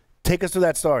 right? Yeah. Take us through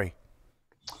that story.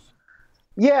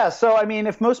 Yeah, so I mean,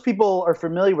 if most people are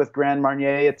familiar with Grand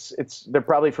Marnier, they're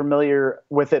probably familiar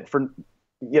with it for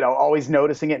always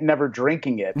noticing it, never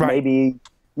drinking it. Right.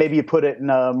 Maybe you put it in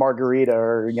a margarita,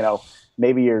 or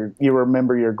maybe you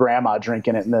remember your grandma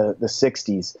drinking it in the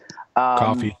 60s.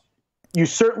 Coffee. You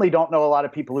certainly don't know a lot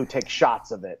of people who take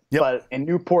shots of it. Yep. But in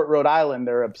Newport, Rhode Island,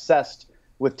 they're obsessed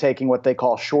with taking what they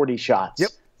call shorty shots. Yep.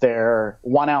 They're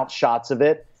 1 ounce shots of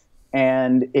it.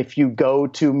 And if you go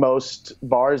to most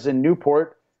bars in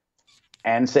Newport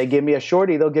and say, give me a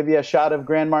shorty, they'll give you a shot of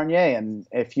Grand Marnier. And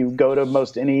if you go to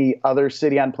most any other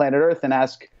city on planet Earth and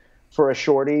ask for a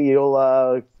shorty,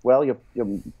 you'll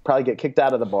probably get kicked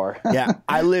out of the bar. Yeah,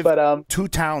 I live 2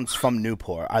 towns from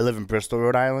Newport. I live in Bristol,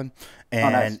 Rhode Island,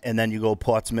 and then you go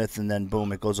Portsmouth, and then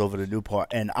boom, it goes over to Newport.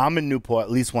 And I'm in Newport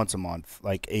at least once a month,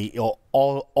 like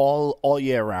all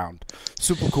year round.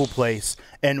 Super cool place.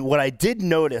 And what I did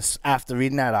notice after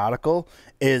reading that article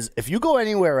is if you go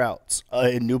anywhere else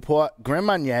in Newport, Grand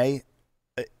Marnier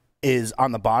is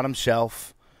on the bottom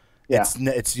shelf. Yeah.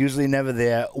 It's usually never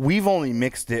there. We've only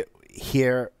mixed it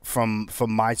here from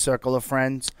my circle of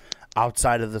friends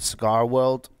outside of the cigar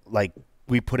world. Like,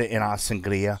 we put it in our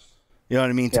sangria. You know what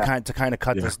I mean? To kind of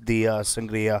cut the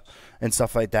sangria and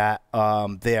stuff like that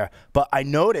there. But I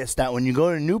noticed that when you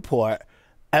go to Newport,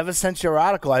 ever since your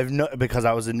article, because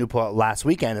I was in Newport last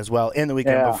weekend as well, and the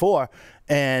weekend before,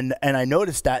 and I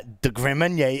noticed that the Grand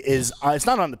Marnier is it's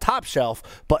not on the top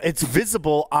shelf, but it's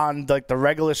visible on like the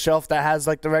regular shelf that has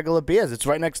like the regular beers. It's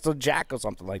right next to Jack or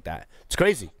something like that. It's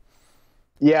crazy.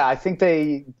 Yeah, I think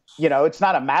it's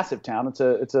not a massive town.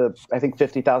 It's I think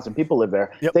 50,000 people live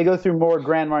there. Yep. They go through more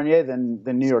Grand Marnier than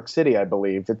New York City, I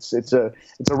believe. It's a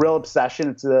real obsession.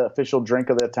 It's the official drink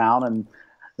of the town, and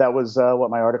that was what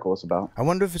my article was about. I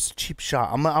wonder if it's a cheap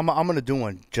shot. I'm gonna do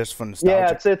one just for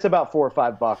nostalgia. Yeah, it's about $4 or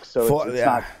 $5, so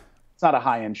it's not a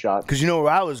high end shot. Because you know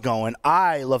where I was going.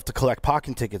 I love to collect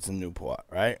parking tickets in Newport,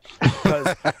 right?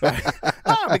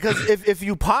 Because if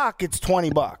you park, it's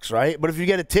 $20, right? But if you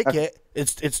get a ticket,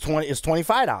 it's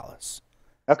 $25.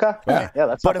 Okay. Right? Yeah,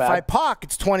 that's but not if bad. I park,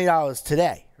 it's $20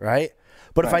 today, right?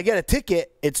 But if I get a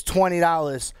ticket, it's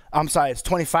 $20. I'm sorry, it's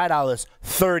 $25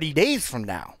 30 days from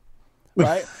now.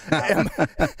 Right?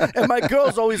 and my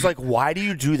girl's always like, why do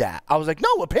you do that? I was like, no,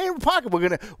 we're paying for parking.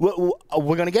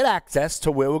 We're gonna get access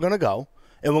to where we're gonna go,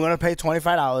 and we're gonna pay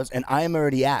 $25. And I am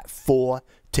already at 4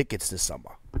 tickets this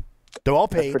summer. They're all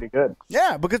paid. That's pretty good.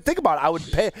 Yeah, because think about it. I would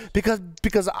pay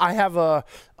because I have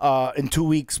in 2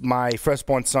 weeks my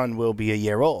firstborn son will be a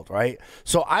year old, right?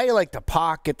 So I like to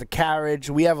park at the carriage.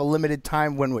 We have a limited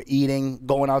time when we're eating,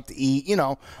 going out to eat. You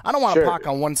know, I don't want to park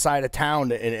on one side of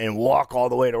town and walk all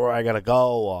the way to where I gotta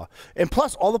go. And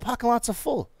plus, all the parking lots are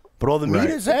full, but all the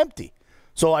meters are empty.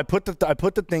 So I put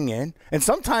the thing in, and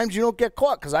sometimes you don't get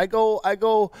caught because I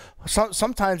go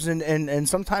sometimes and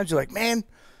sometimes you're like, man.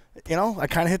 You know, I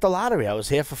kind of hit the lottery. I was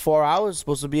here for 4 hours,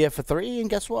 supposed to be here for 3, and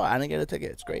guess what? I didn't get a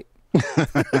ticket. It's great.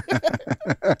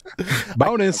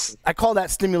 Bonus. I call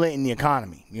that stimulating the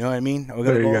economy. You know what I mean?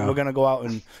 We're gonna go out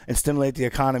and stimulate the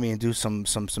economy and do some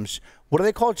what are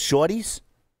they called? Shorties.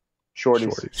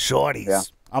 Yeah.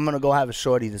 I'm gonna go have a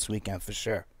shorty this weekend for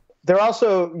sure. They're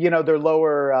also, they're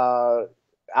lower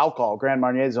alcohol. Grand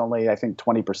Marnier is only, I think,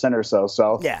 20% or so.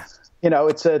 So yeah,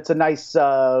 it's a nice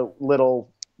little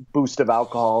boost of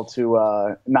alcohol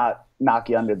to not knock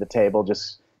you under the table,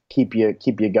 just keep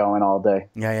you going all day.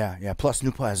 Yeah. Plus,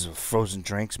 Newport has frozen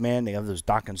drinks, man. They have those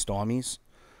Dock and Stormies.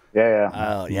 Yeah.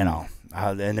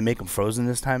 And they make them frozen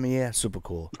this time of year. Super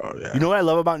cool. Oh yeah. You know what I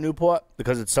love about Newport?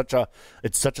 Because it's such a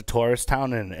tourist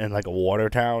town and like a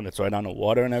water town. It's right on the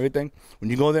water and everything.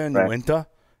 When you go there in the winter,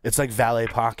 it's like valet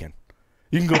parking.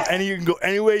 You can go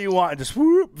anywhere you want and just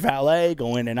whoop, valet,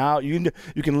 go in and out. You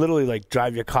can literally like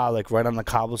drive your car like right on the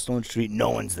cobblestone street.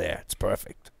 No one's there. It's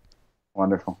perfect.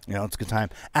 Wonderful. It's a good time.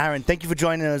 Aaron, thank you for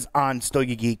joining us on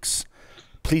Stogie Geeks.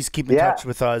 Please keep in touch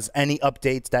with us. Any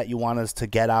updates that you want us to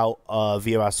get out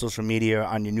via our social media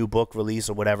on your new book release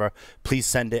or whatever, please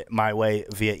send it my way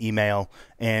via email.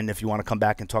 And if you want to come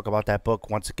back and talk about that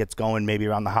book once it gets going, maybe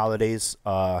around the holidays,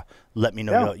 let me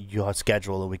know your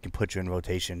schedule and we can put you in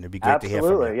rotation. It'd be great to hear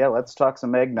from you. Yeah, let's talk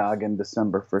some eggnog in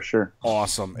December for sure.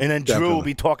 Awesome. And then Drew will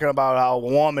be talking about how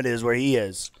warm it is where he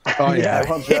is. Oh, yeah.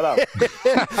 Shut up.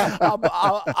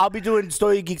 I'll be doing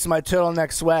Stogie Geeks in my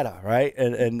turtleneck sweater, right?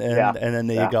 And then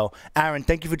there you go. Aaron,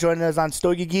 thank you for joining us on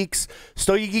Stogie Geeks.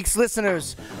 Stogie Geeks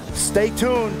listeners, stay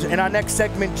tuned. In our next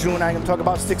segment, Drew and I are going to talk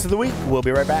about Sticks of the Week. We'll be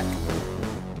right back.